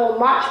not hold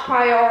much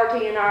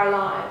priority in our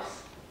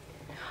lives.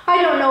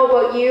 I don't know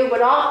about you,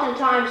 but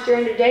oftentimes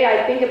during the day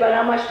I think about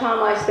how much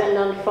time I spend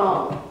on the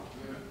phone.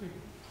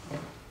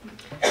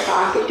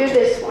 Talking to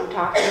this one,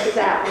 talking to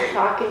that one,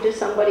 talking to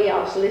somebody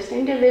else,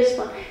 listening to this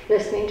one,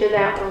 listening to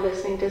that one,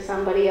 listening to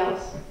somebody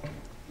else.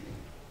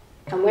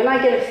 And when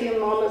I get a few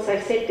moments, I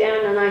sit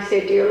down and I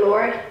say, Dear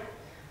Lord,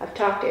 I've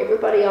talked to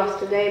everybody else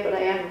today, but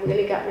I haven't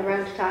really gotten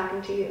around to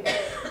talking to you.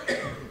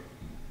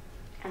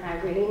 And I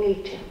really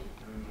need to.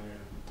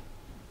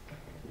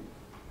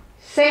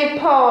 St.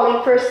 Paul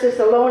in 1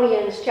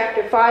 Thessalonians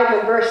chapter 5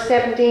 and verse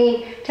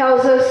 17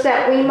 tells us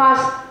that we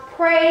must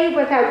pray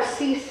without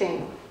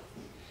ceasing.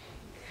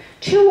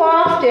 Too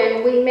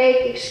often we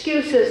make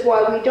excuses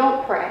why we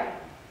don't pray.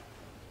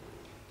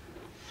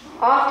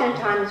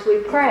 Oftentimes we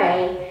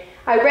pray.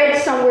 I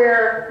read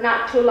somewhere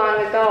not too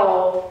long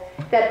ago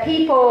that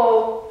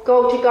people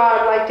go to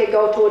God like they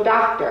go to a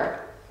doctor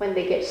when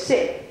they get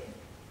sick.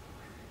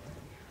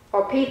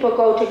 Or people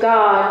go to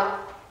God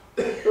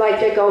like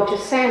they go to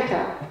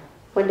Santa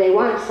when they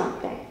want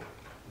something.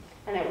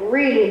 And it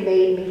really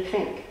made me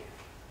think.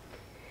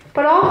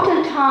 But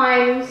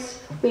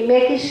oftentimes we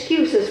make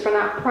excuses for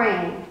not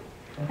praying.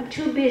 I'm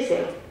too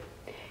busy.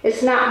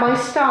 It's not my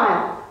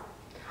style.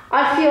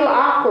 I feel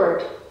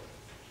awkward.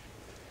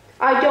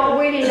 I don't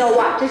really know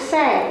what to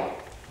say.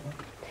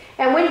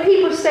 And when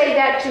people say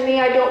that to me,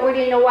 I don't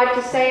really know what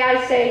to say,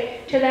 I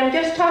say to them,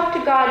 just talk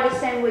to God the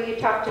same way you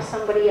talk to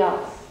somebody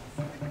else.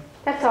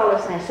 That's all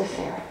that's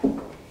necessary.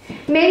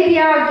 Maybe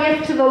our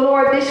gift to the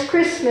Lord this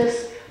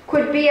Christmas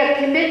could be a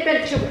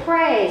commitment to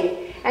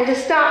pray and to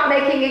stop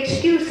making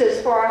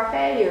excuses for our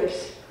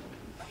failures.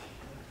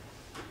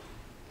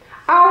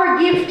 Our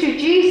gift to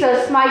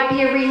Jesus might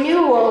be a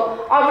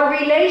renewal of a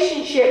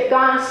relationship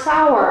gone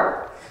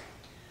sour.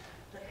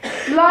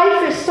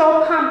 Life is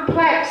so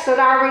complex that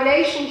our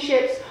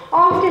relationships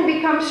often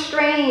become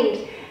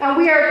strained, and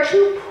we are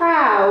too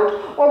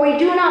proud, or we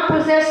do not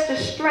possess the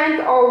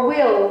strength or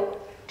will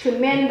to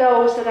mend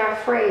those that are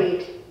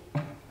frayed.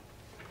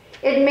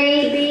 It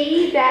may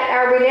be that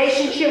our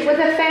relationship with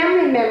a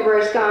family member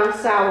has gone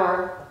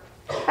sour,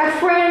 a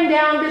friend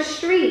down the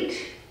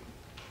street.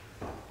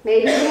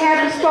 Maybe we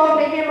haven't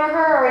spoken to him or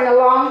her in a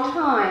long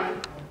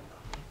time.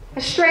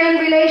 A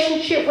strained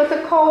relationship with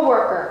a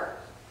co-worker.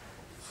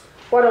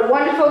 What a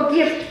wonderful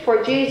gift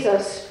for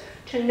Jesus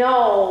to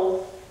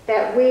know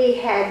that we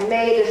had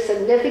made a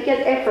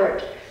significant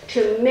effort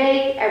to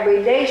make a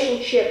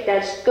relationship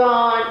that's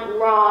gone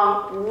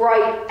wrong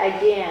right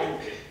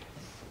again.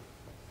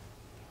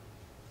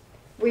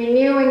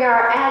 Renewing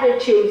our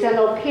attitudes and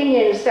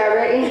opinions that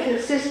are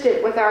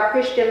inconsistent with our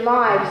Christian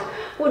lives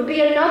would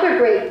be another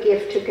great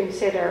gift to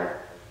consider.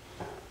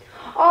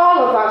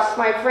 All of us,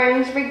 my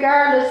friends,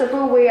 regardless of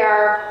who we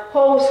are,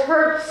 holds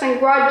hurts and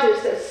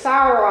grudges that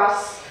sour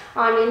us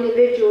on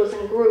individuals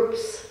and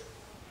groups.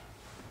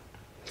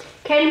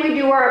 Can we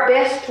do our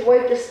best to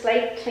wipe the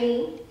slate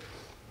clean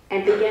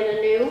and begin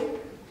anew?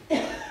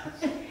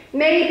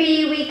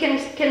 Maybe we can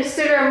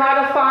consider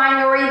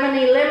modifying or even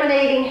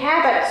eliminating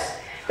habits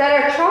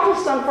that are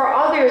troublesome for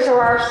others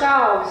or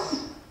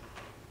ourselves.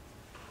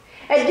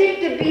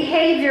 Addictive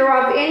behavior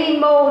of any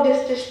mode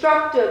is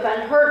destructive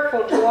and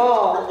hurtful to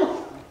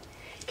all.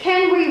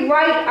 Can we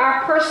right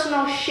our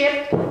personal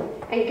ship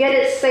and get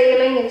it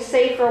sailing in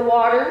safer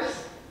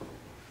waters?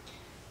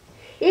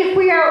 If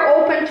we are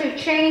open to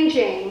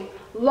changing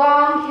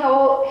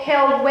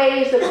long-held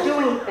ways of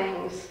doing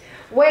things,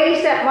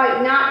 ways that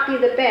might not be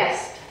the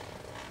best,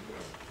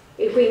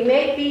 if we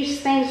make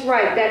these things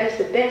right, that is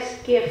the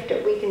best gift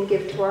that we can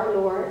give to our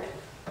Lord.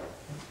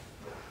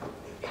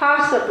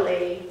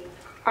 Possibly,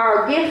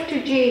 our gift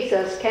to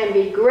Jesus can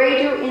be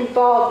greater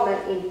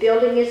involvement in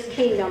building his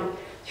kingdom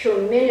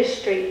through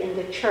ministry in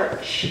the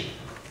church,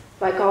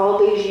 like all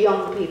these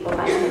young people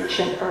I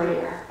mentioned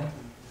earlier.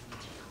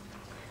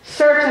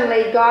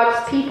 Certainly,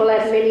 God's people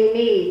have many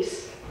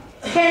needs.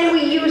 Can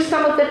we use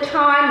some of the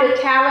time, the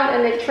talent,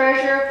 and the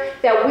treasure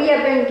that we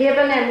have been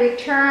given and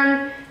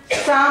return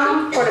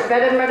some for the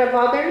betterment of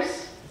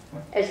others,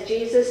 as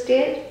Jesus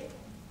did?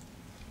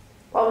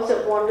 What was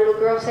it one little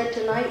girl said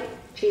tonight?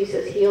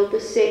 Jesus healed the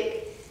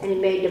sick, and he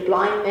made the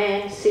blind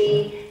man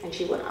see, and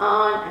she went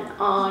on and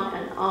on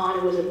and on.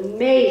 It was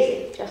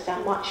amazing just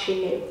how much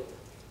she knew.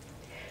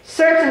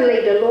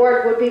 Certainly, the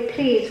Lord would be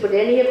pleased with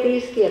any of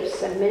these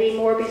gifts and many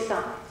more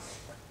besides.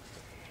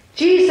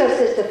 Jesus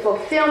is the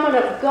fulfillment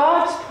of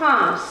God's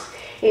promise,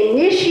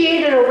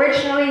 initiated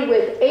originally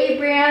with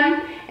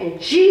Abraham, and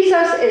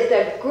Jesus is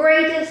the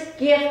greatest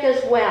gift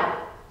as well.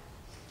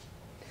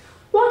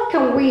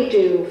 what can we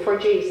do for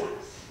Jesus?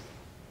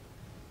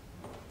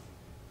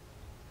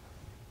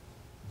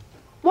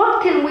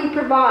 What can we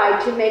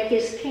provide to make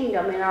his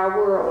kingdom in our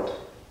world?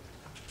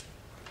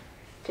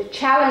 The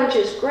challenge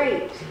is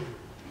great,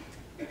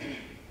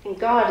 and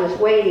God is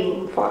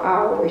waiting for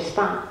our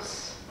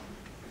response.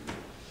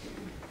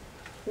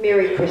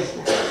 Merry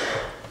Christmas.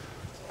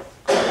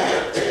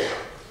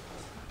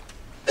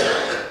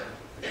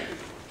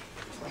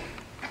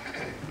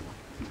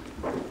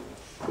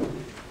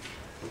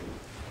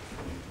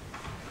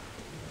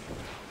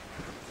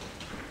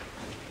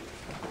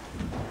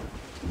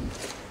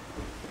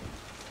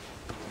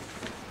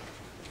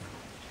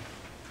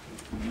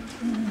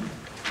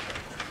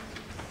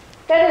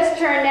 Let us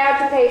turn now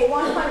to page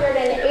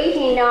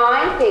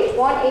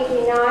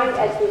 189,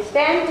 as we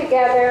stand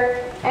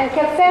together and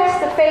confess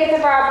the faith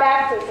of our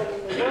baptism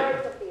in the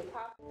words of the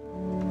Apostle.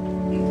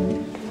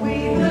 We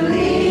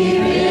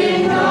believe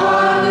in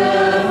God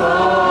the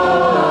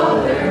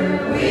Father.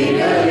 We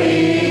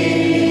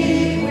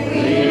believe He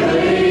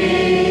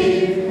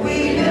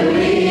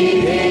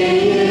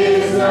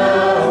is the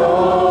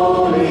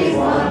Holy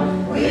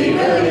One. We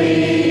believe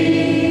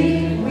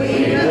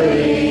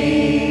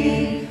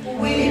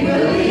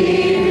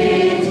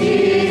in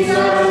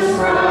Jesus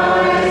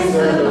Christ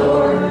the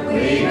Lord.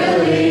 We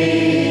believe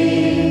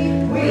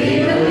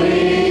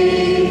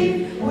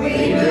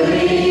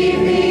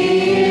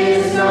He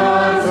is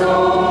God's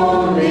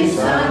only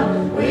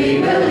Son. We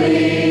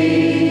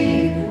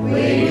believe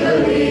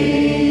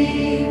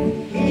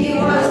He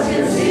was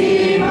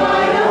conceived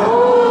by the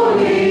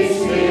Holy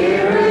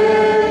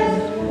Spirit,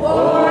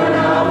 born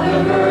of the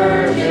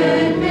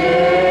Virgin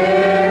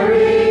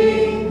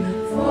Mary.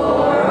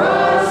 For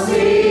us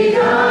He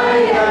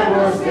died and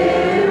was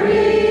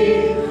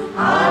buried.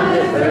 On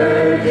the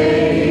third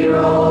day He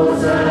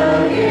rose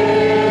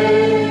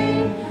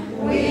again.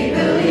 We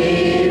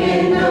believe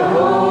in the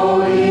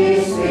Holy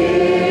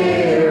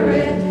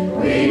Spirit.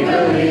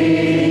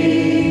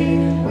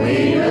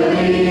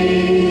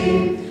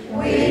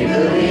 We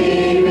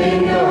believe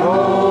in the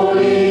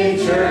Holy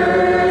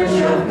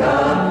Church of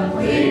God.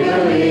 We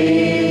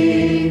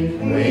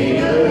believe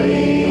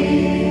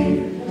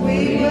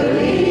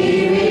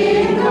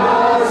in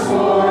God's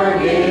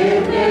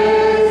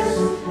forgiveness,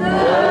 the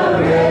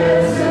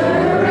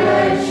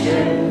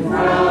resurrection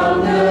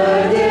from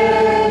the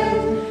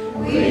dead.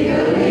 We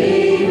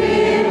believe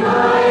in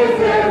life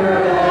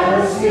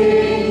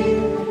everlasting.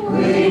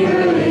 We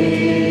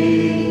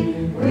believe.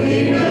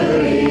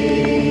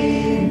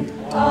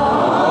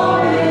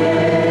 Amen.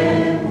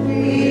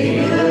 We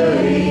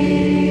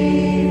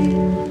believe.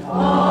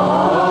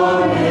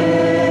 Amen.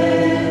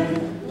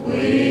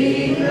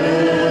 We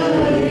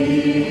believe.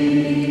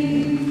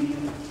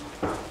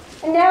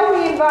 And now we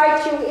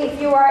invite you,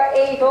 if you are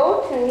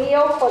able, to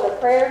kneel for the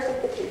prayers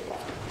of the people.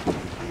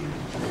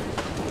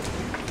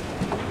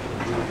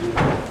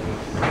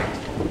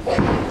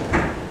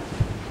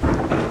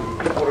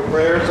 For the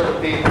prayers of the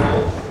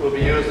people, we'll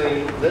be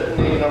using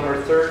litany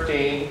number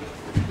 13,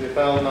 to be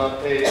found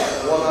on page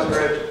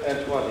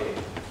 120.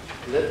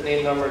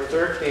 Litany number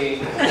 13,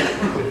 to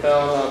be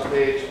found on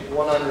page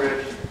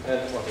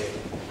 120.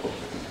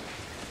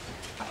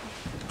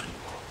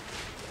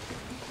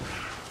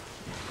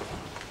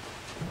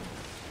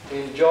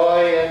 In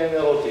joy and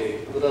humility,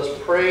 let us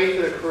pray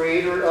to the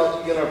Creator of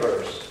the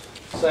universe,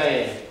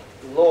 saying,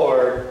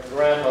 Lord,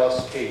 grant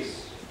us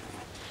peace.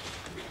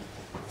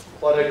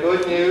 What a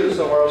good news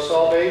of our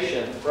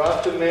salvation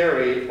brought to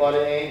Mary by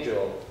the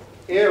angel.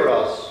 Hear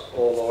us,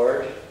 O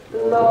Lord.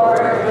 Lord,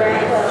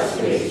 grant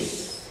us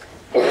peace.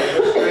 The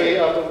mystery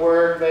of the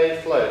Word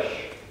made flesh.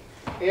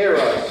 Hear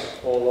us,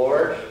 O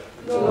Lord.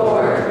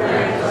 Lord,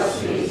 grant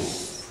us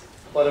peace.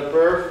 What a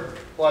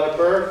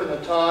birth in the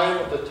time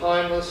of the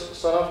timeless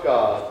Son of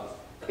God.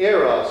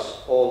 Hear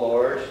us, O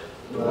Lord.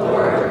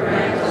 Lord,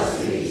 grant us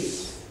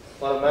peace.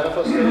 What a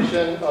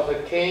manifestation of the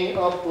King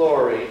of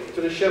glory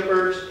to the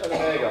shepherds and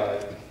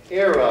Magi.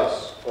 Hear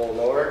us, O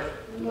Lord.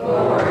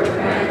 Lord,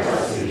 grant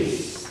us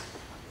peace.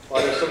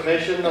 What a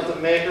submission of the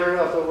Maker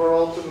of the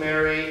world to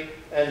Mary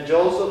and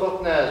Joseph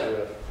of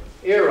Nazareth.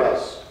 Hear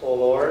us, O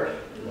Lord.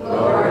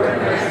 Lord,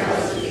 grant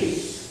us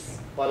peace.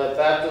 What a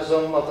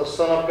baptism of the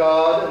Son of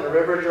God in the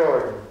river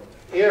Jordan.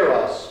 Hear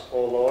us,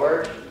 O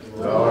Lord.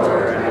 Lord,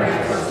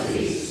 grant us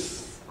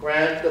peace.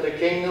 Grant that the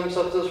kingdoms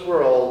of this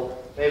world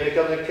may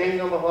become the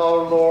kingdom of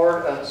our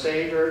Lord and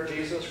Savior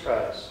Jesus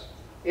Christ.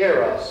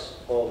 Hear us,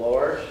 O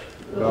Lord.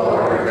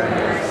 Lord,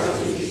 grant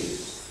us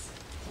peace.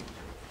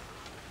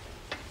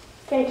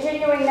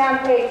 Continuing down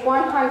page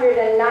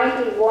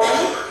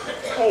 191,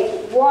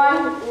 page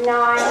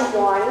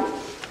 191.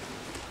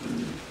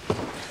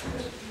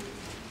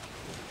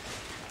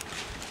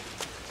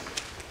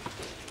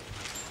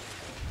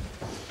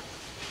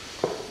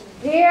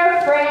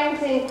 Dear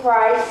friends in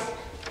Christ,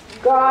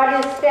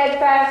 God is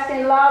steadfast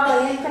in love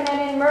and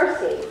infinite in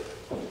mercy.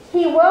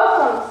 He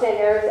welcomes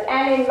sinners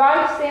and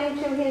invites them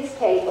to his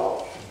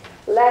table.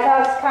 Let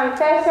us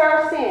confess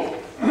our sins,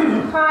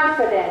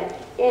 confident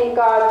in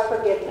God's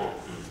forgiveness.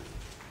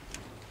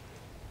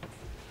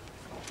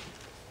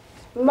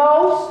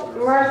 Most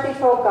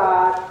merciful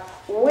God,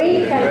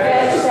 we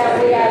confess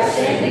that we have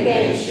sinned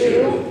against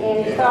you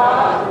in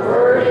thought,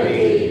 word, and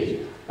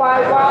deed,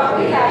 by what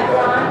we have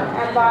done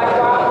and by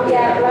what we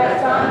have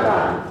left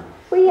undone.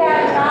 We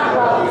have not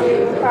loved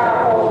you with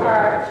our whole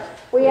heart.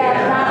 We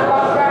have not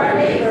loved our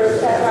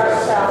neighbors as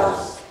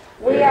ourselves.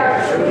 We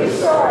are truly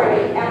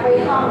sorry and we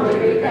humbly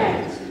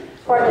repent.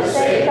 For the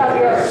sake of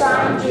your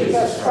Son,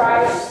 Jesus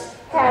Christ,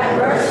 have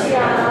mercy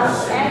on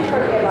us and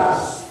forgive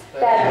us,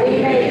 that we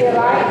may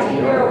delight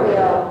in your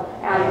will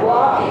and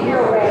walk in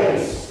your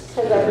ways,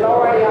 to the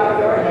glory of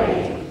your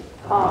name.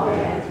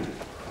 Amen.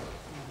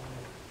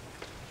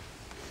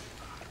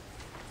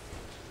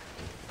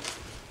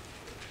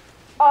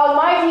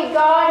 Almighty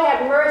God,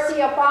 have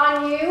mercy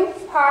upon you,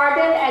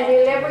 pardon and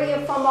deliver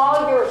you from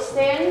all your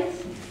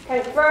sins,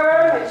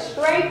 confirm and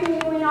strengthen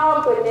you in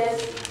all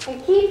goodness,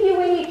 and keep you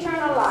in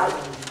eternal life.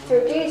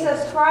 Through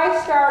Jesus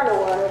Christ our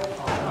Lord.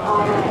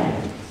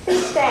 Amen.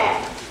 Please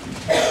stand.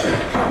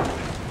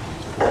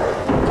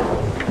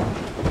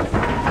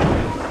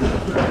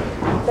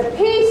 The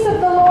peace of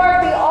the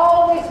Lord be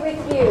always with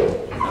you.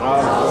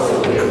 Also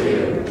with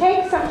you.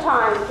 Take some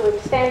time to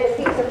extend the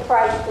peace of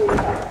Christ to each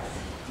other.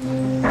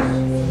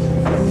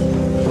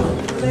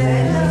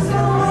 Let us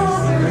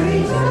offer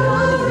each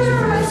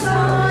other a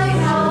sign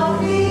of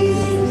peace,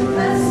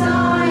 a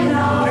sign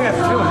of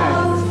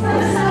love, a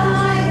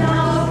sign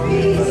of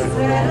peace.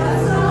 Let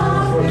us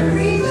offer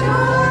each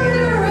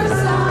other a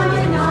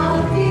sign of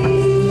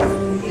peace.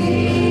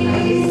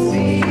 Peace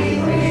be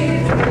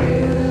with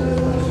you.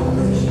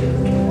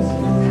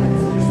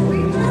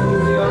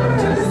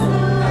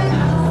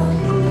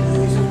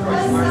 A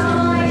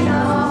sign of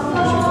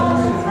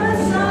love, a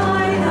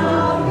sign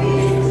of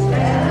peace.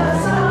 Let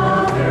us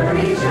offer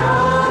each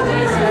other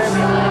a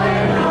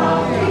sign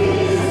of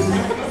peace.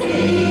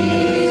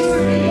 Peace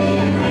be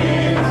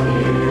with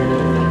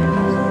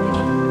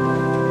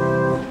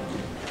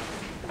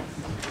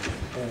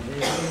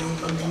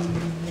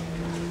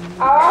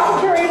Our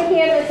offertory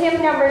hymn is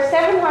hymn number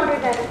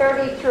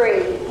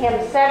 733,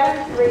 hymn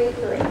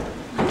 733.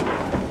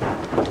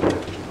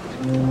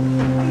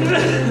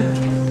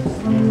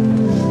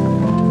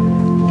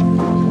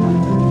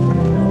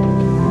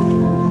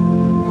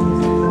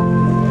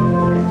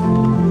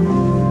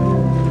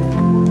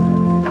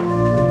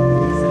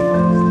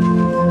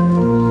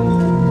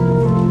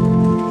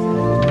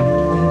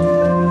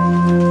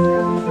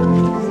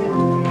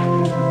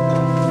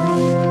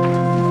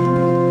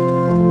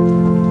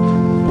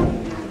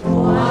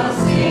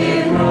 Once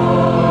in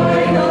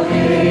royal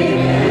king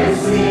and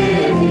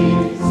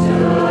city,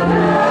 stood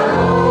a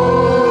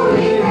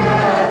holy man.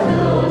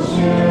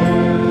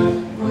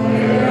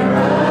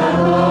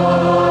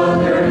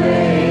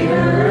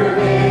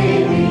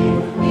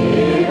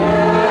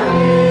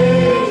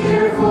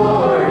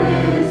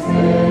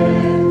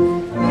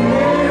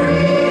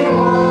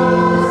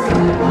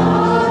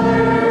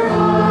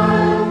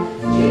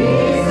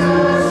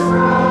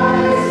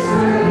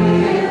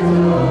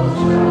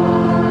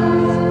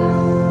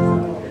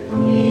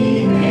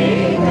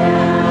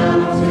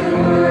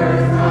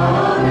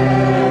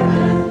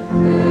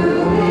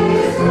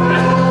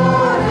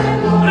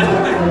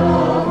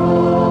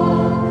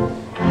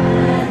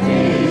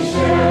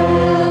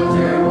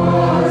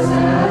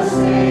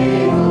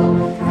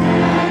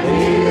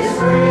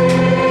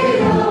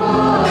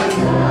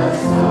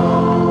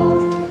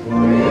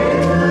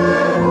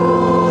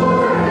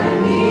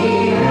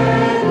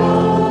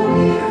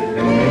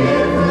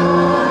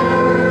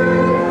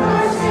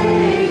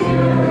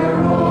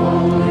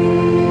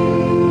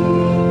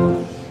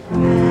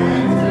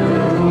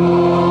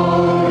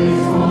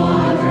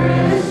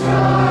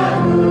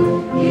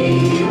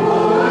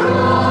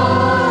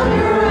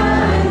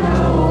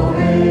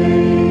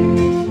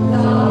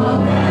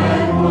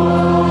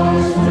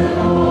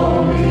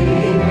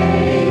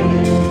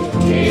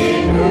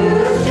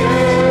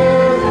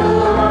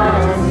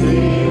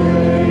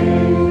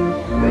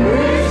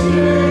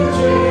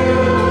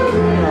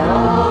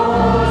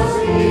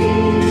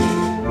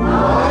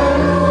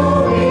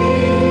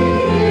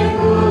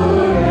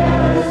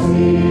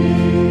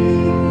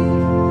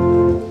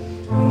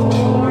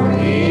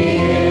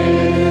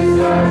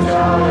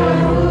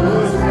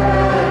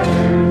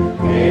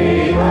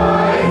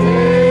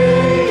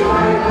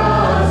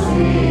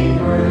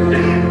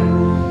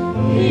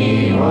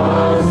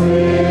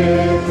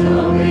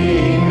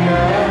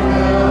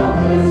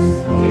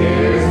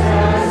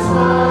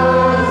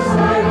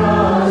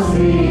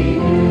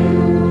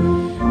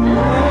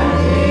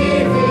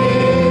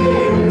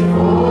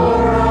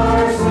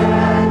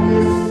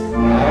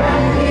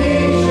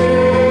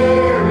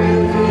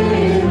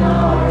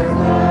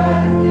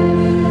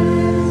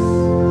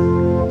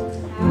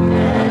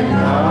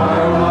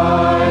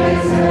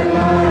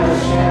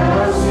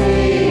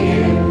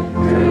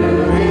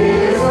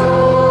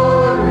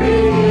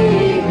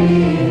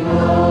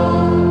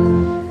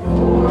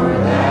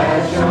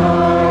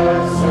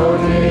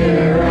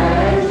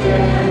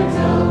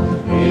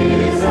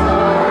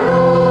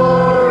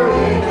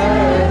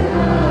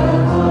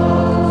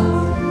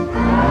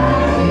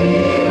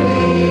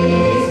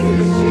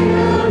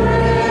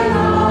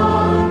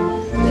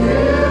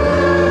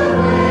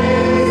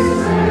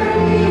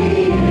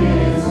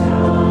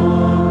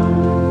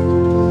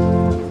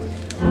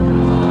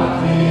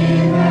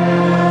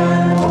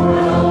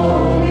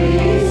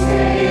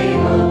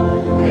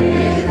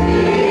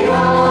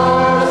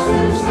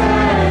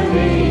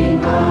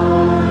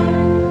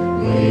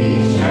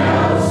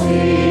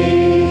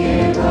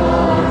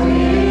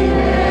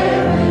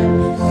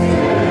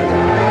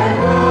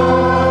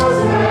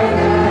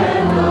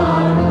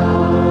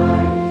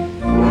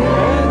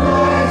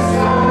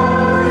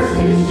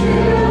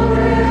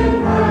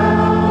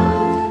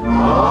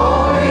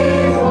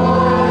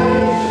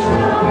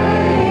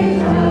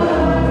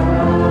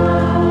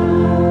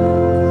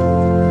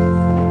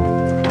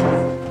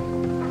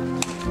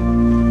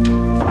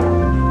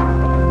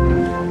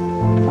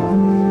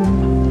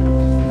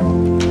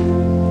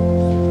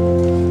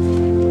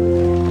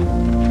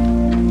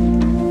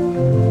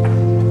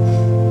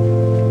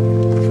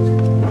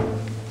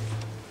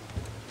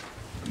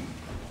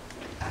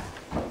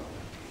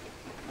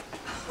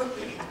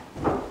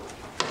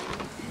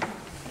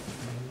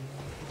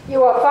 You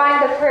will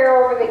find the prayer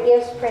over the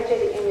gifts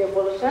printed in your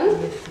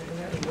bulletin.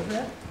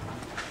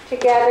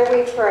 Together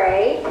we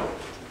pray.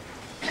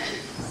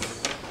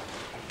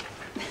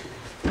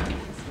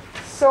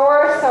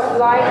 Source of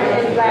light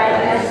and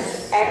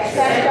gladness,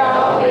 accept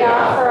all we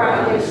offer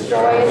on this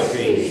joyous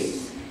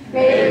feast.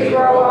 May we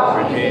grow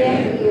up in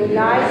Him who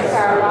unites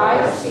our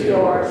lives to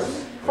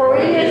yours. For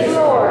He is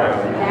Lord,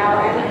 now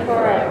and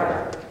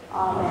forever.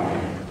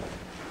 Amen.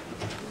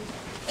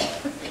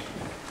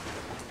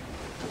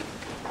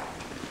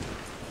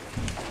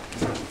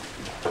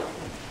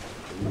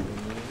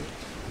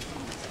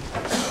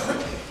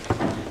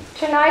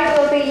 Tonight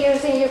we'll be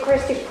using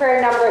Eucharistic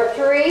prayer number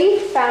 3,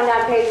 found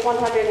on page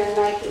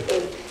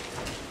 198.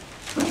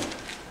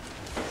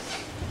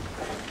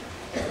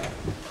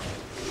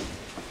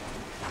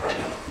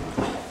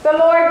 The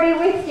Lord be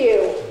with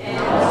you. And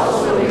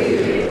also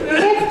with you.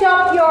 Lift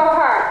up your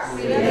hearts.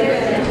 We lift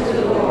them to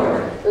the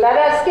Lord. Let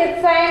us give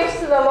thanks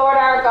to the Lord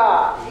our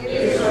God. It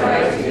is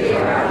right to give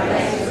our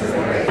thanks and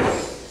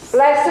praise.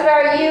 Blessed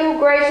are you,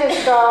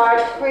 gracious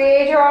God,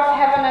 creator of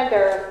heaven and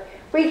earth.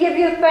 We give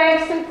you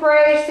thanks and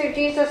praise through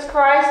Jesus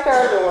Christ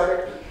our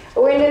Lord,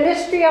 who in the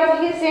mystery of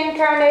his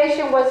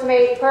incarnation was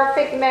made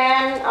perfect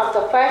man of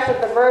the flesh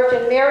of the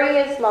Virgin Mary,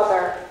 his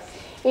mother.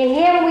 In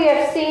him we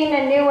have seen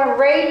a new and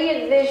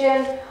radiant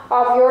vision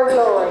of your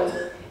glory.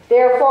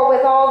 Therefore,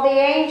 with all the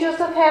angels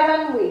of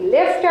heaven, we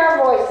lift our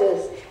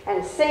voices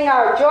and sing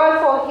our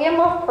joyful hymn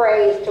of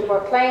praise to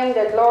proclaim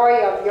the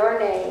glory of your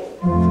name.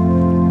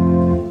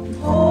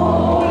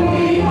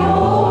 Holy,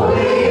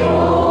 holy,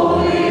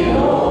 holy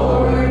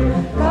Lord,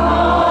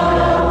 God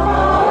of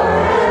power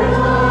and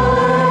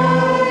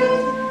might,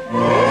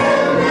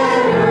 heaven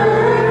and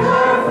earth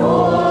are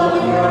full of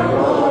your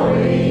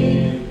glory.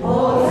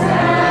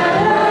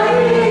 Hosanna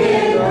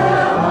in the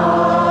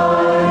highest.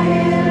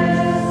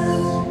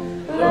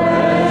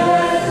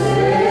 Blessed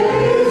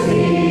is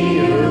he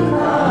who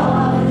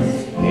comes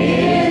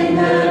in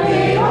the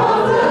name of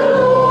the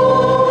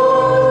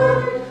Lord.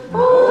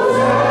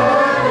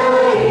 Hosanna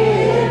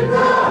in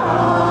the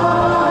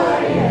highest.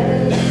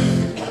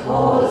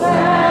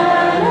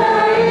 Hosanna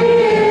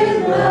in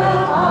the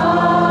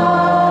highest.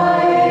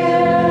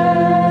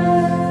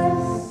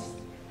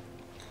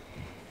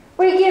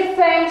 We give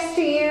thanks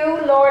to you,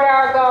 Lord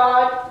our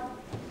God,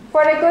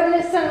 for the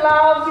goodness and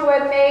love you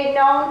have made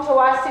known to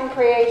us in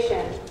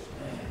creation,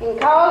 in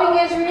calling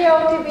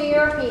Israel to be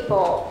your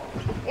people,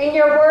 in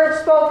your word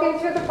spoken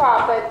through the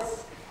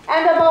prophets,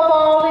 and above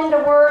all in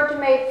the word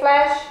made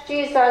flesh,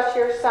 Jesus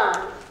your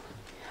Son.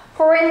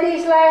 For in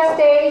these last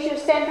days you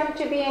sent him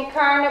to be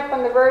incarnate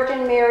from the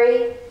Virgin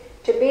Mary,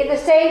 to be the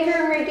Savior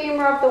and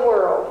Redeemer of the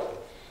world.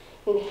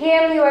 In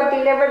him you have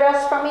delivered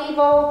us from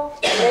evil,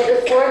 and made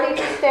us worthy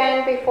to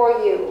stand before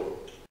you.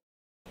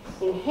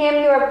 In him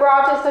you have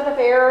brought us out of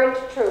error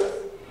into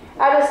truth,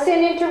 out of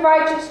sin into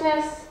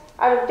righteousness,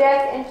 out of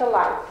death into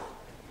life.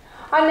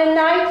 On the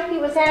night he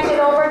was handed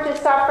over to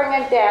suffering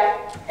and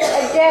death,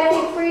 a death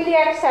he freely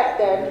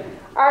accepted,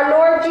 our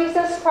Lord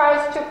Jesus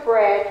Christ took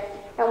bread,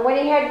 and when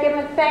he had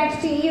given thanks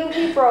to you,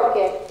 he broke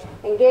it,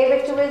 and gave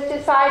it to his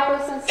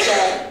disciples and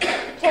said,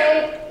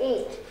 "Take,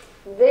 eat.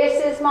 This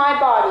is my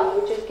body,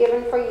 which is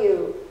given for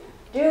you.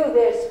 Do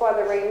this for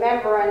the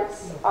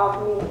remembrance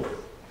of me."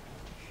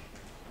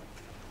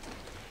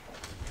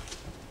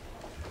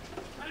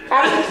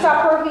 After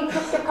supper, he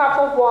took the cup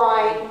of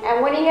wine,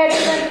 and when he had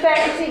given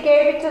thanks, he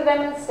gave it to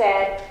them and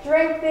said,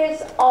 "Drink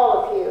this, all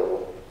of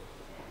you.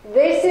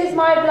 This is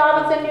my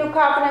blood of the new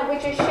covenant,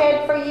 which is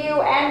shed for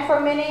you and for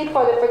many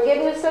for the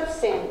forgiveness of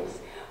sins.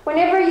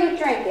 Whenever you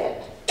drink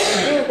it,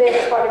 do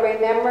this for the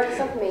remembrance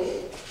of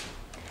me."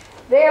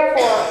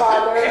 Therefore,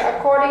 Father,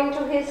 according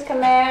to his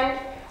command,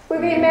 we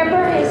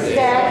remember his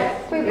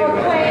death, we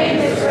proclaim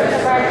his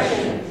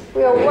resurrection,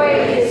 we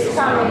await his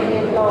coming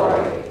in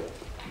glory.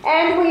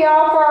 And we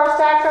offer our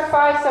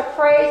sacrifice of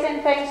praise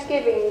and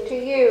thanksgiving to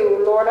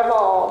you, Lord of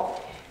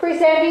all,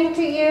 presenting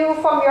to you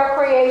from your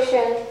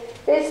creation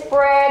this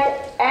bread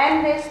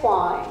and this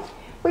wine.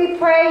 We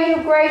pray you,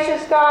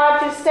 gracious God,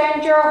 to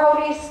send your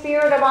Holy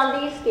Spirit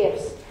upon these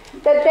gifts,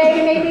 that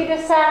they may be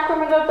the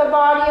sacrament of the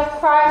body of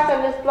Christ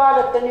and his blood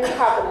of the new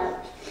covenant.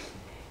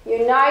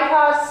 Unite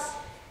us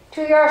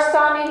to your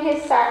Son in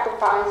his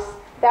sacrifice,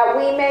 that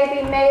we may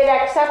be made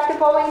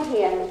acceptable in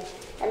him,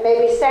 and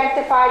may be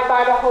sanctified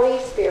by the Holy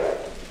Spirit.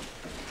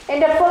 In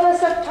the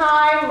fullness of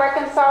time,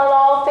 reconcile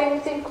all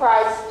things in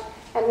Christ,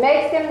 and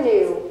make them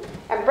new,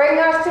 and bring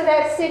us to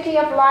that city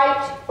of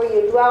light where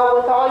you dwell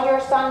with all your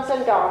sons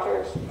and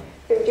daughters.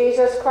 Through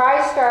Jesus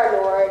Christ our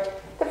Lord,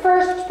 the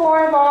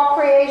firstborn of all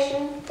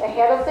creation, the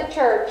head of the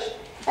church,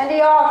 and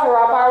the author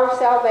of our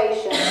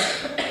salvation,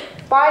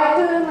 by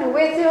whom and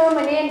with whom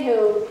and in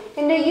whom,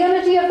 in the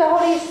unity of the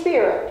Holy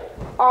Spirit,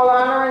 all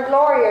honor and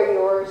glory are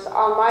yours,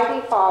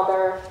 Almighty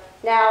Father,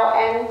 now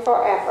and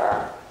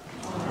forever.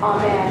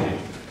 Amen.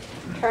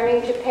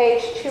 Turning to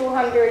page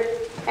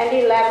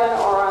 211,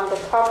 or on the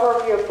cover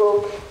of your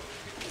book,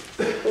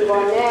 we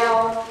will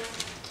now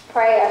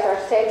pray as our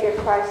Savior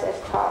Christ has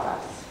taught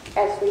us,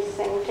 as we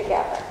sing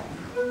together.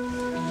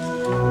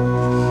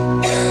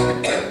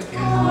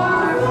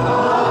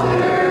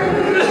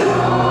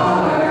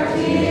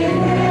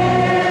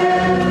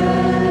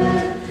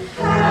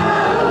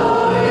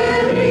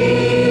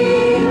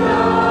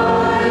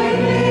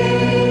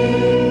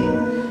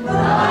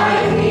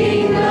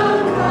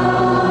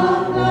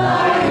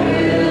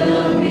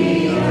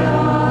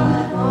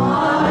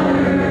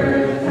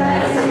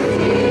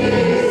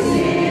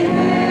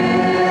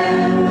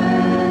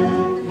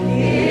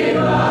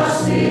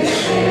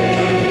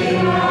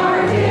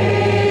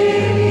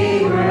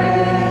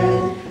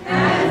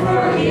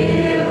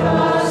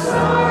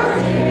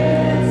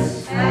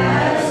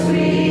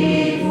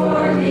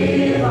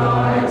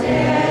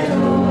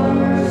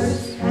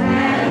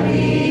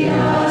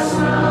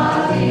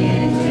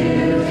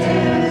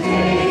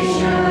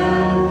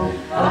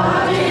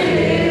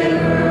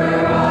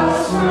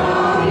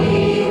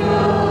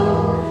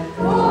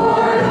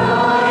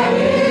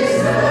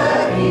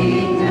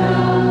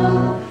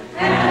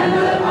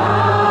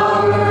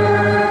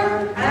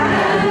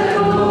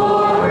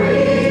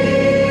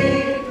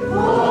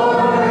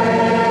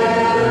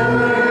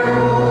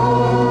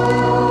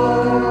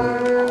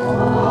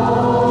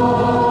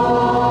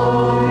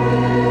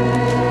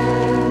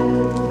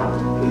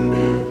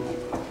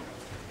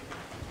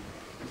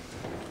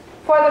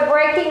 For the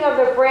breaking of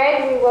the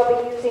bread, we will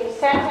be using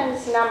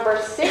sentence number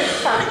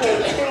 6 on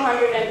page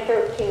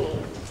 213.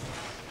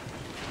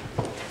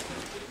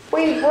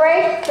 We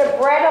break the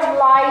bread of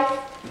life,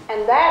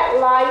 and that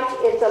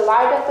light is the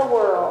light of the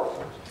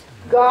world.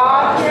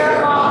 God here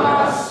among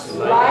us,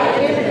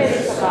 light in the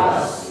midst of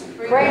us,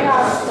 bring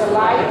us to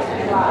light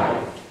and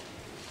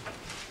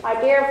life. My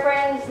dear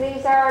friends,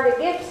 these are the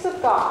gifts of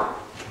God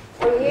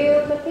for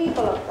you, the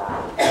people of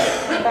God.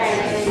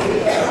 Thanks be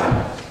to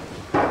God.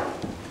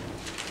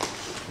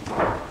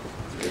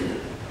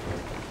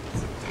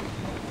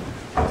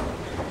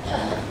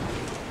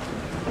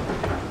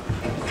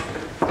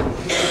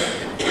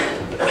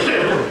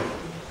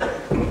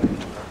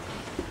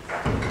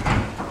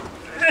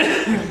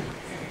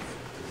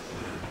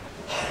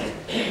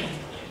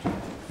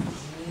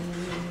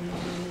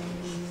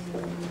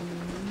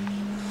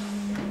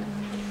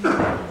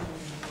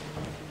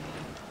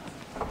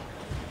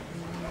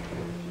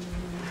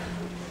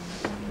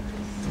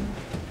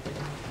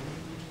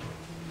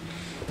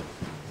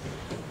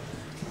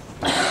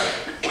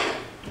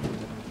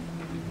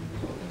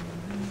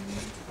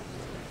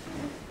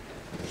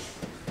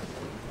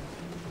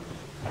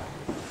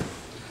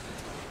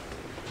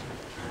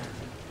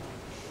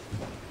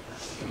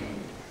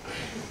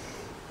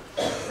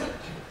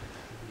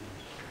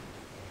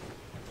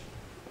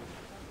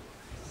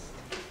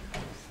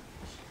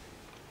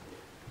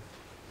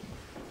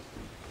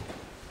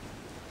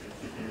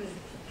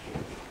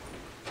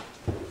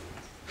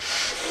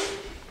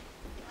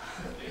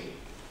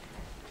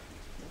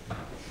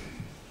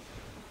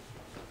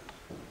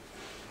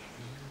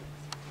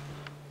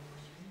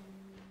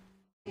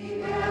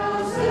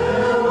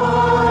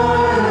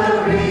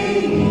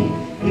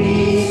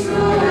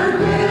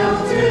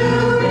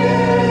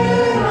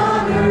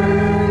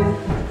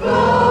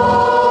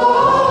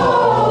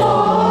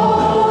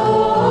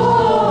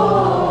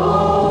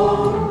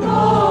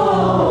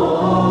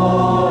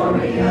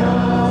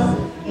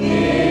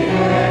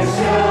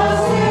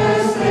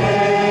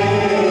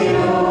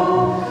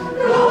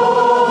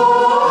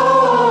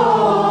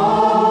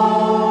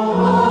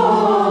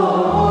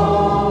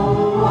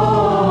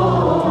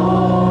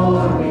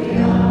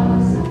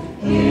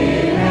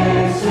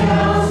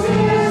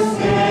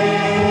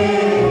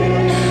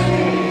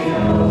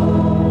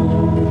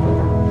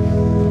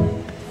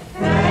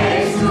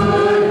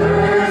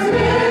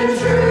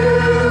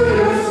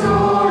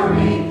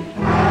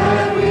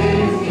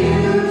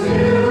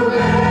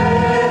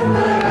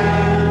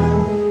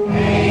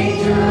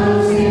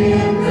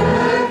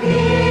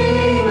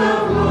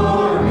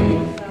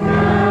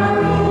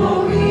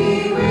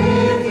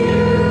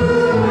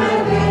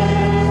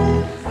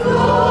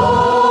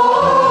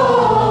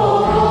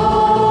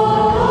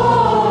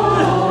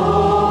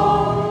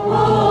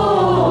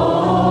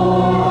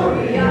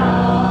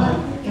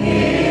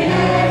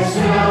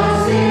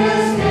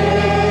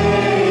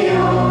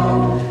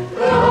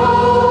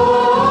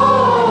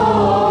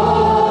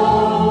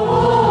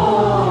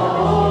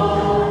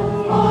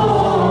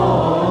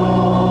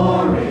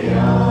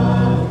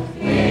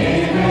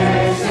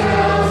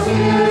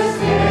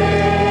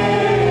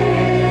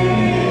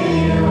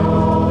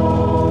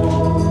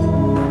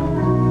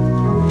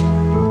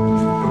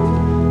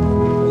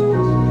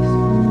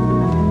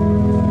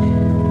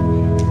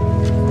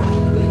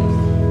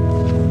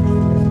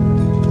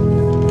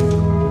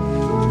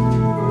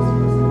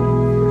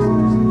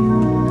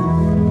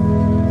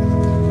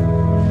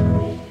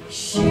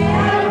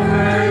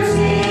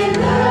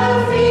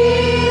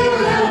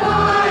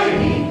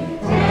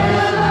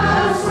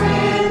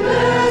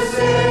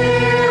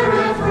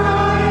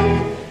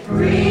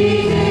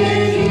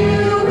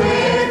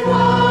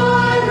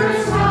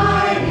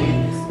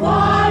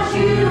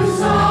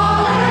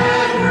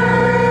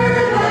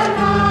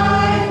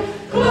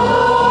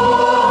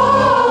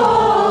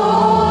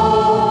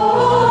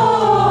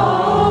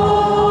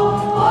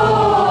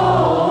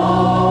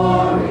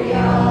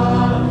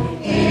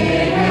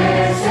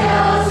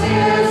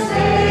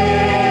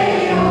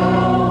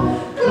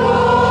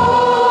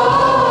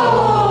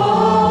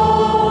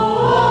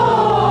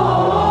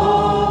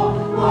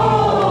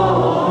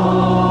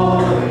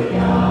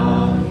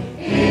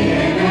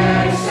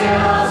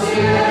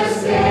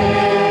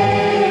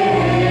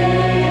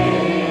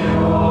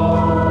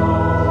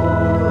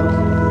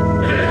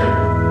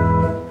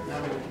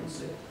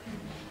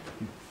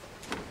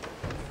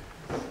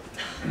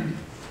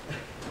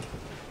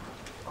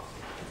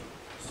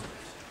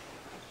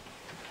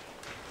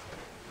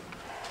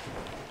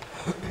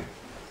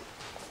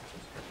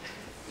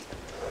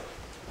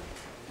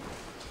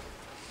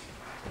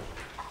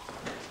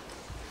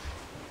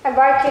 I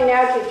invite you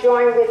now to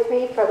join with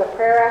me for the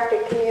prayer after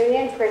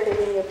communion printed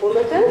in your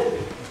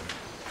bulletin.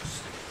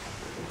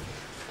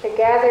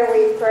 Together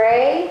we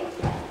pray.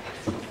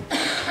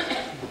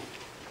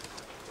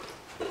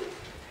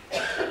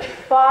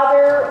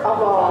 Father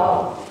of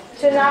all,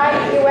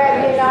 tonight you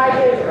have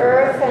united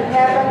earth and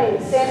heaven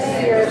in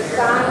sending your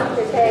Son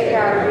to take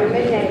our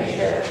human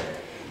nature.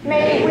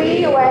 May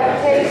we who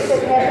have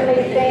tasted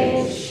heavenly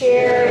things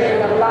share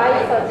in the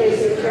life of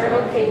his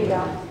eternal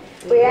kingdom.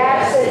 We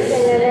ask this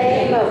in the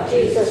name of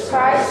Jesus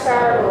Christ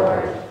our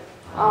Lord.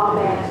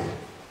 Amen.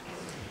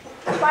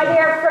 My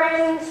dear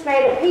friends,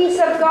 may the peace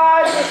of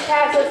God, which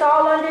passes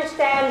all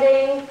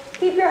understanding,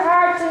 keep your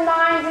hearts and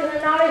minds in the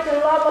knowledge and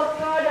love of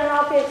God and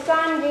of His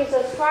Son,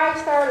 Jesus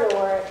Christ our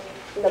Lord.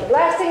 And the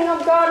blessing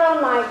of God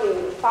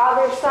Almighty,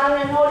 Father,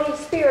 Son, and Holy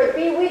Spirit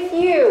be with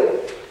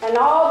you and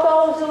all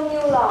those whom you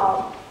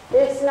love,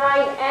 this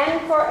night and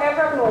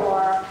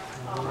forevermore.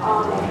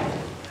 Amen.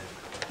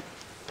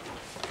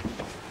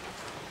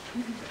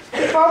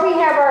 Before we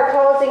have our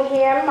closing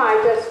hymn,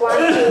 I just want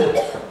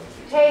to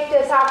take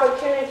this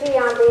opportunity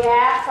on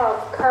behalf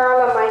of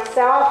Carl and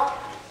myself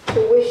to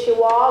wish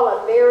you all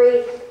a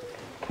very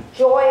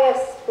joyous,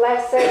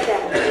 blessed,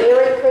 and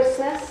Merry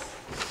Christmas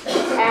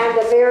and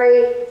a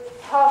very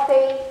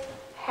healthy,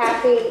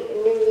 happy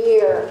New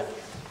Year.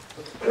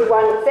 We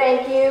want to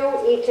thank you,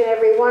 each and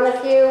every one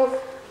of you,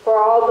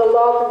 for all the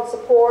love and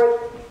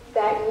support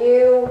that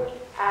you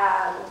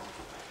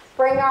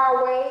bring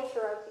our way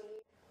throughout the year.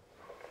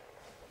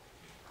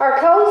 Our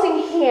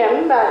closing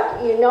hymn,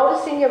 you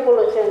notice in your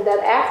bulletin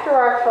that after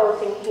our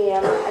closing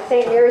hymn,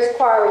 St. Mary's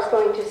Choir is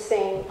going to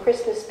sing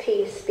Christmas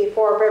Peace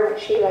before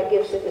Reverend Sheila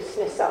gives the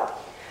dismissal.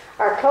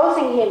 Our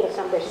closing hymn is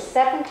number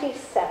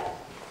 77.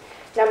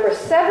 Number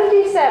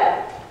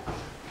 77.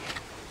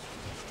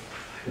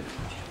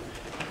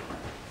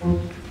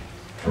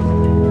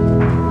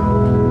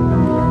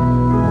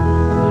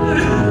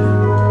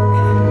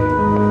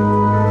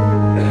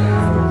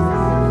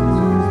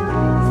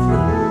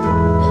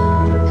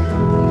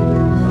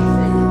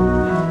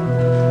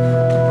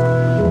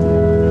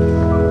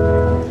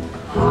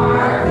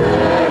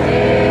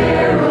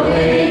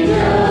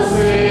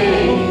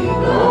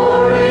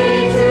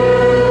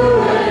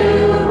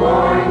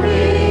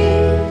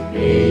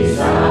 Peace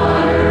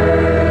on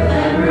earth.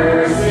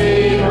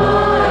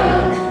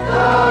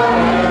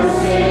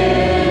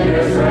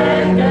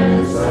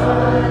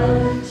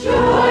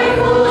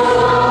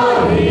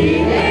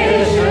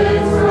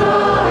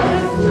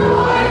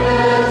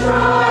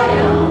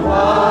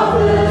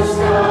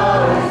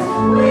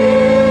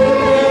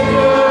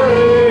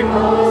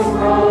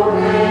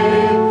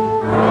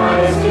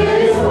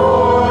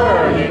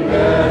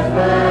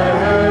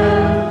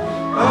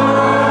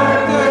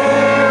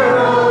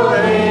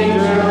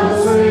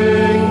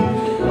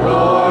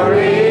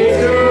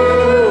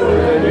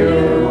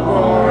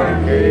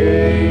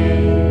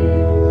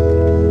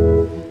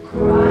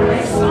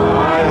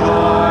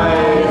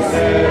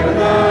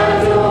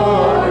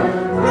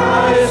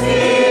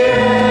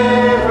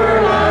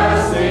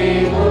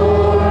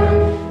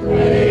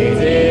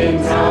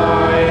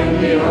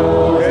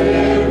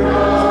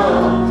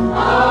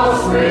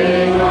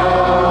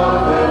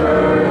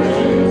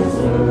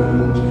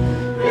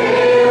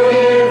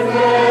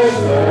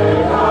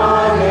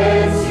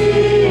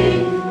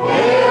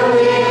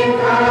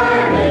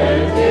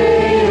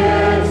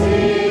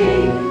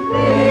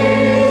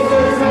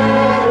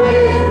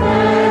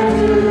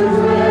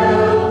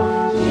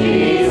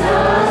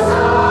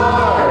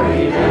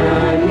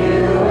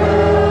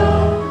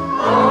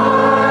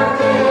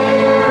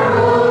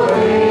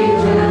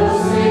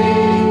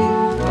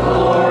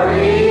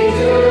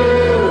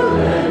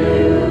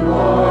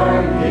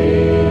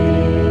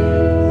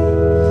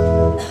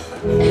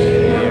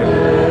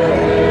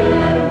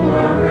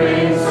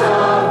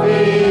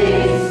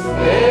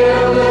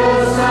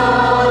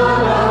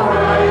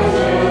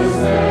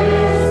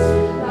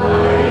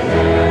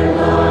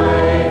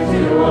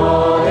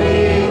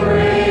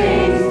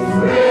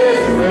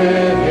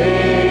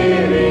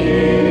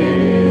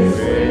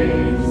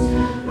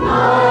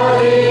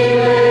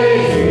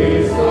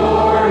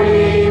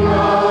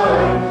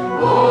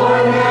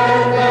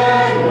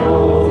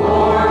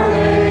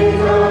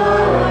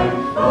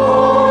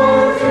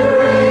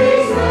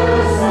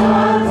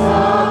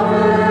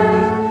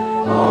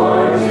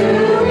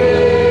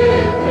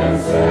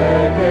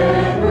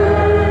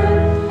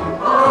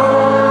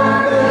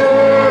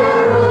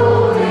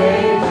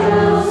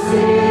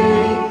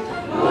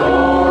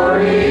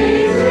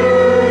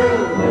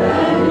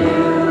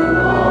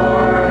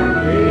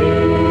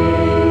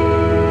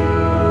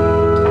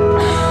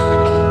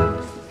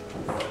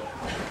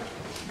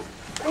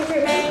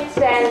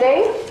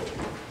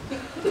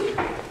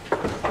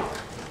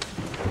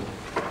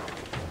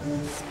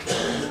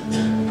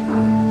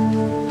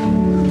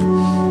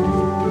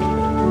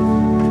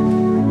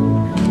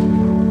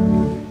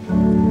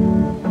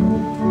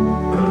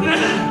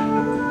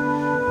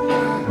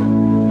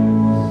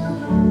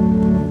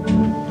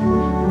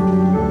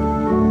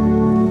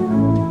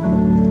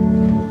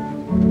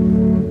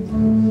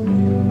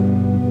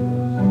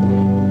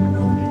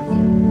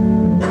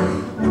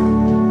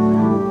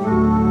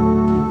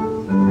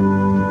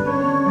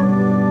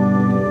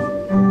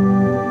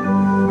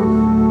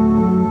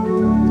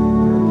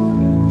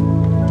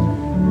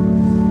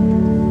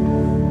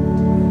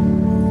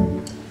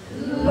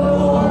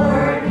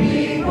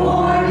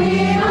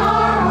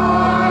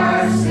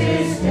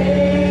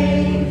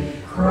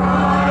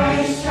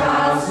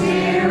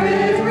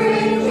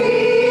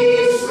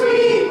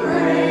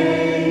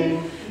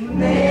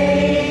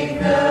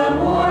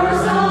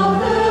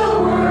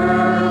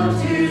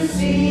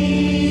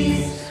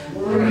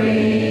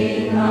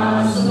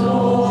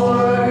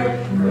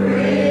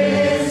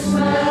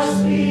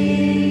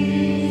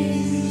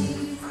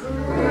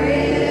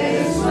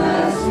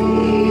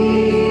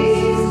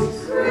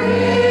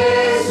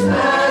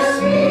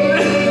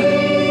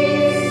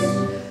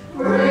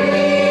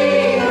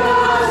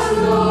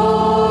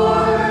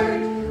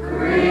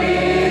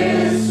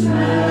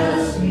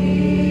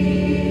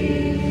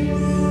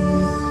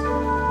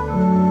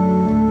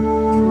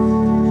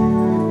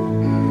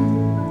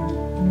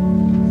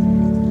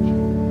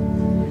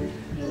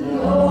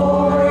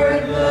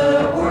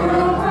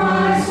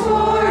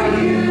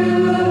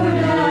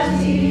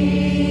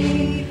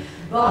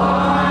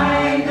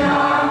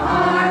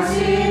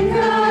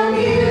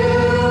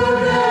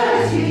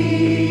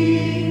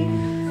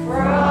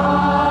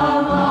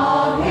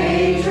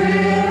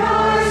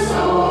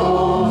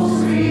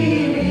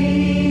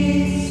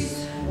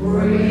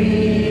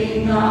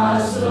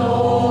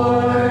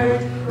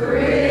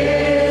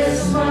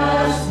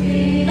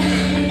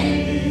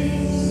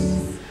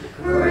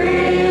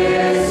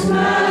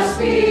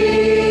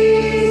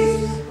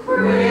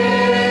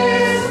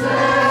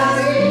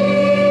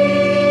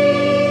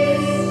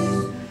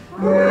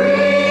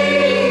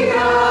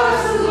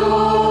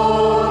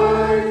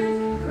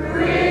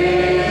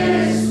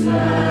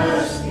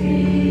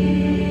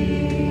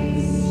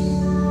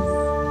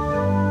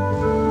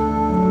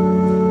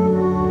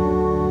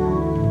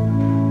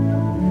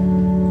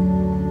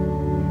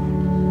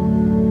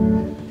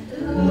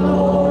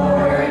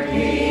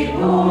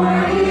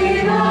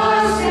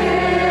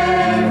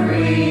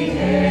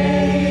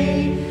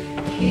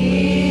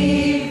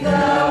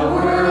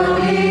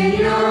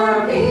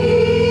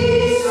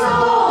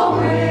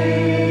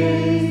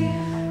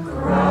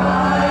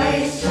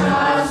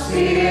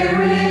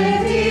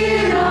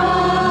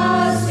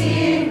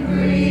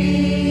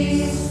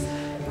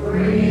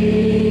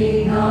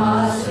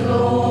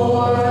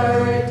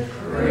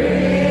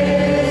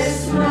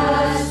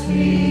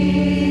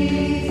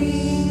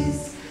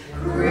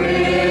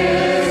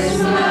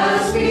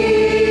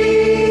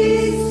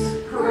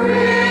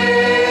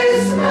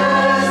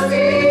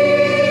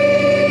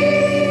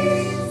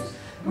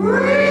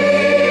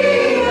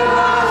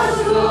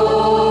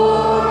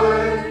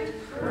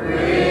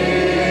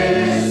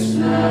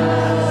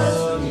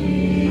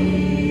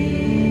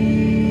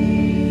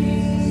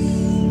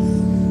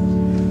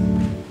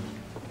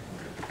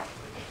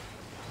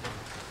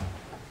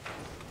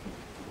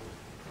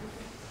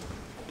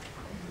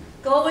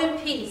 Go in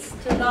peace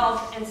to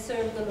love and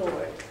serve the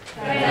Lord.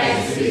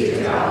 Thanks be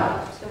to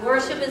God. The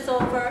worship is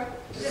over.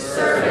 The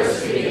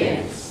service begins.